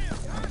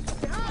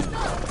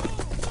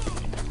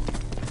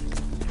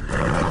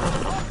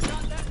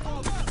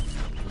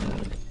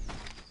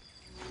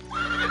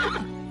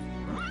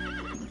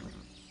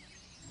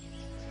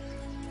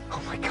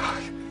 Oh my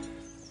God.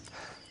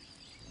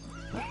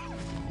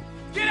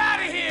 Get out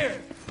of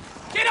here!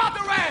 Get off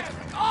the ranch!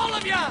 All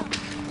of ya!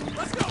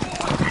 Let's go!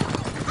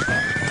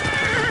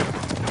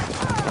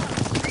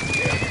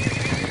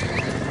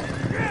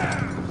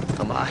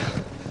 Come on.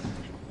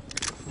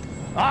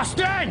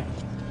 Austin!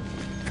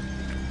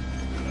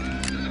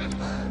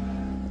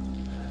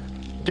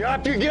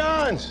 Drop your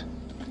guns!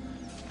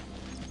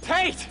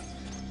 Tate!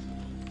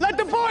 Let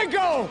the boy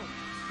go!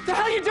 What the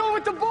hell are you doing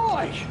with the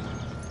boy?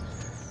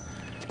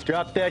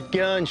 Drop that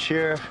gun,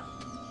 Sheriff.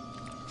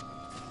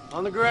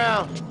 On the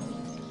ground.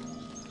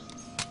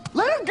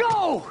 Let him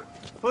go!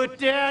 Put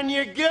down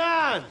your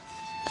gun!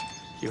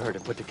 You heard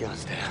it. Put the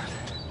guns down.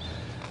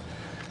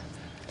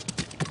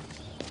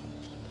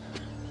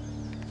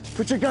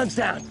 Put your guns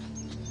down.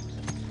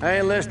 I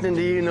ain't listening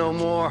to you no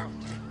more.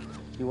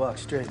 You walk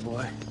straight,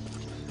 boy.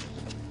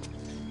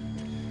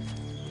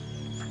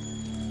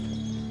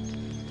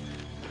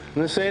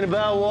 This ain't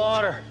about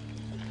water.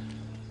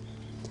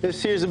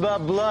 This here's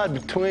about blood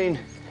between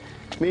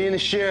me and the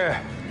sheriff.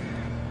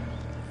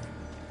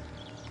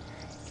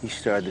 You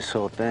started this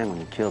whole thing when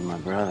you killed my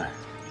brother.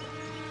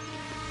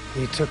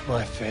 You took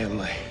my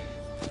family.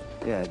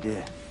 Yeah, I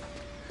did.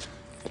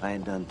 I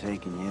ain't done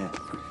taking yet.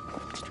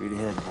 Straight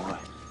ahead, boy.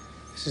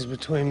 This is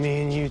between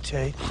me and you,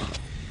 Tate.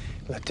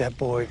 Let that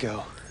boy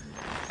go.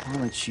 Why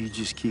don't you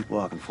just keep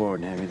walking forward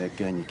and hand me that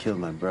gun you killed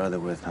my brother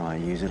with, how I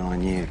use it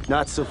on you?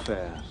 Not so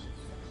fast.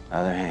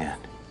 Other hand.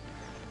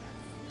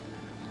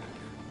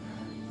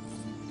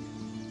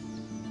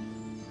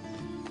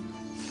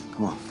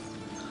 Come on.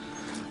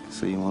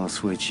 So you want to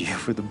switch you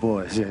for the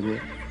boys, have you?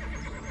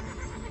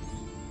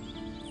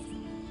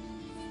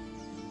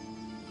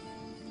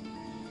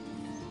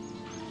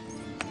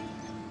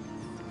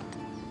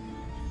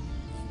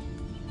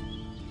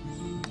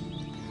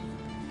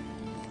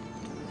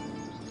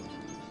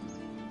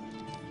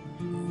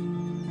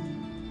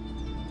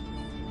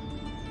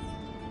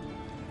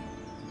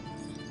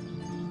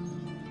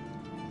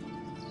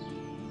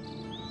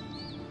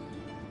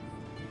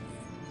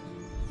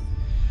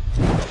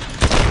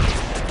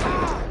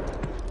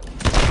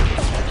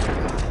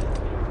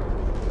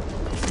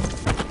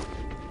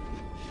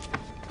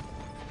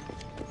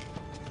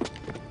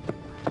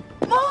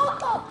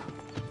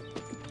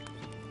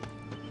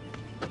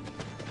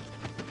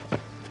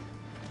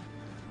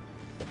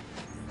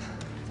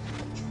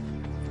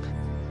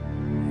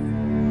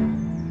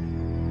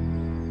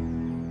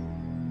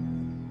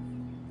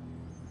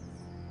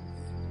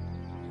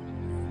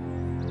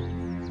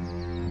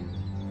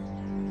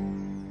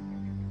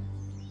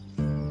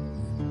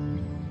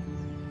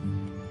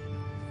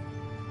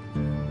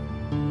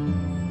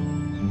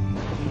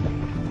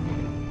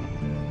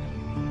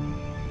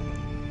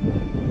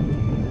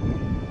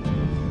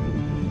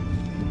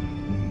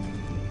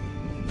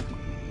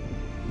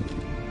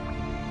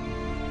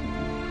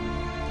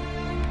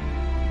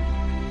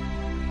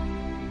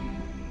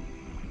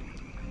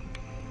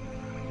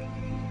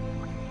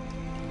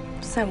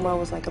 Samuel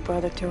was like a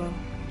brother to him.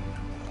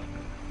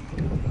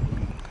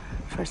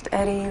 First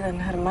Eddie, then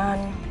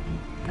Herman,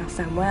 now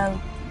Samuel.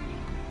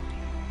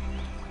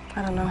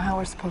 I don't know how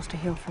we're supposed to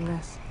heal from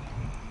this.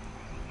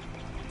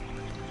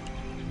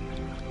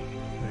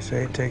 They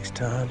say it takes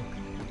time.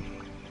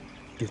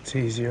 Gets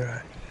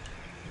easier.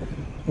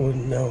 I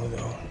wouldn't know,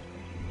 though.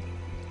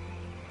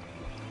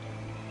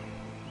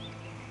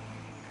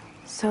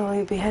 So will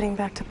you be heading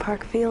back to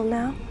Parkfield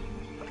now?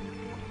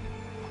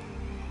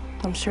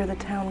 I'm sure the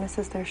town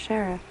misses their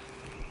sheriff.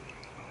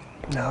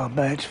 No, a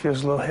badge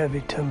feels a little heavy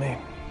to me.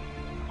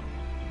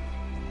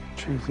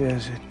 Truth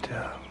is,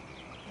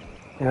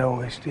 it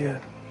always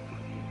did.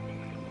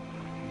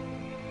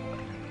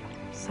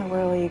 So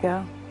where will you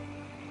go?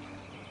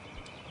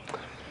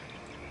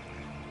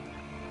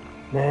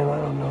 Ma'am, I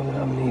don't know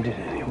that I'm needed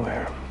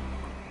anywhere.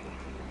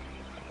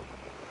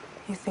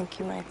 You think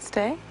you might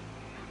stay?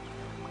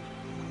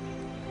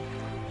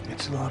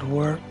 It's a lot of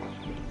work.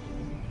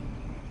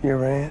 Your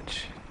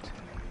ranch.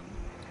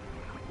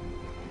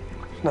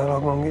 It's not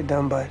all gonna get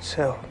done by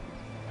itself.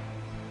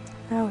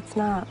 No, it's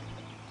not.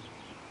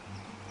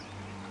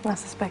 I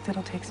suspect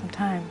it'll take some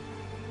time.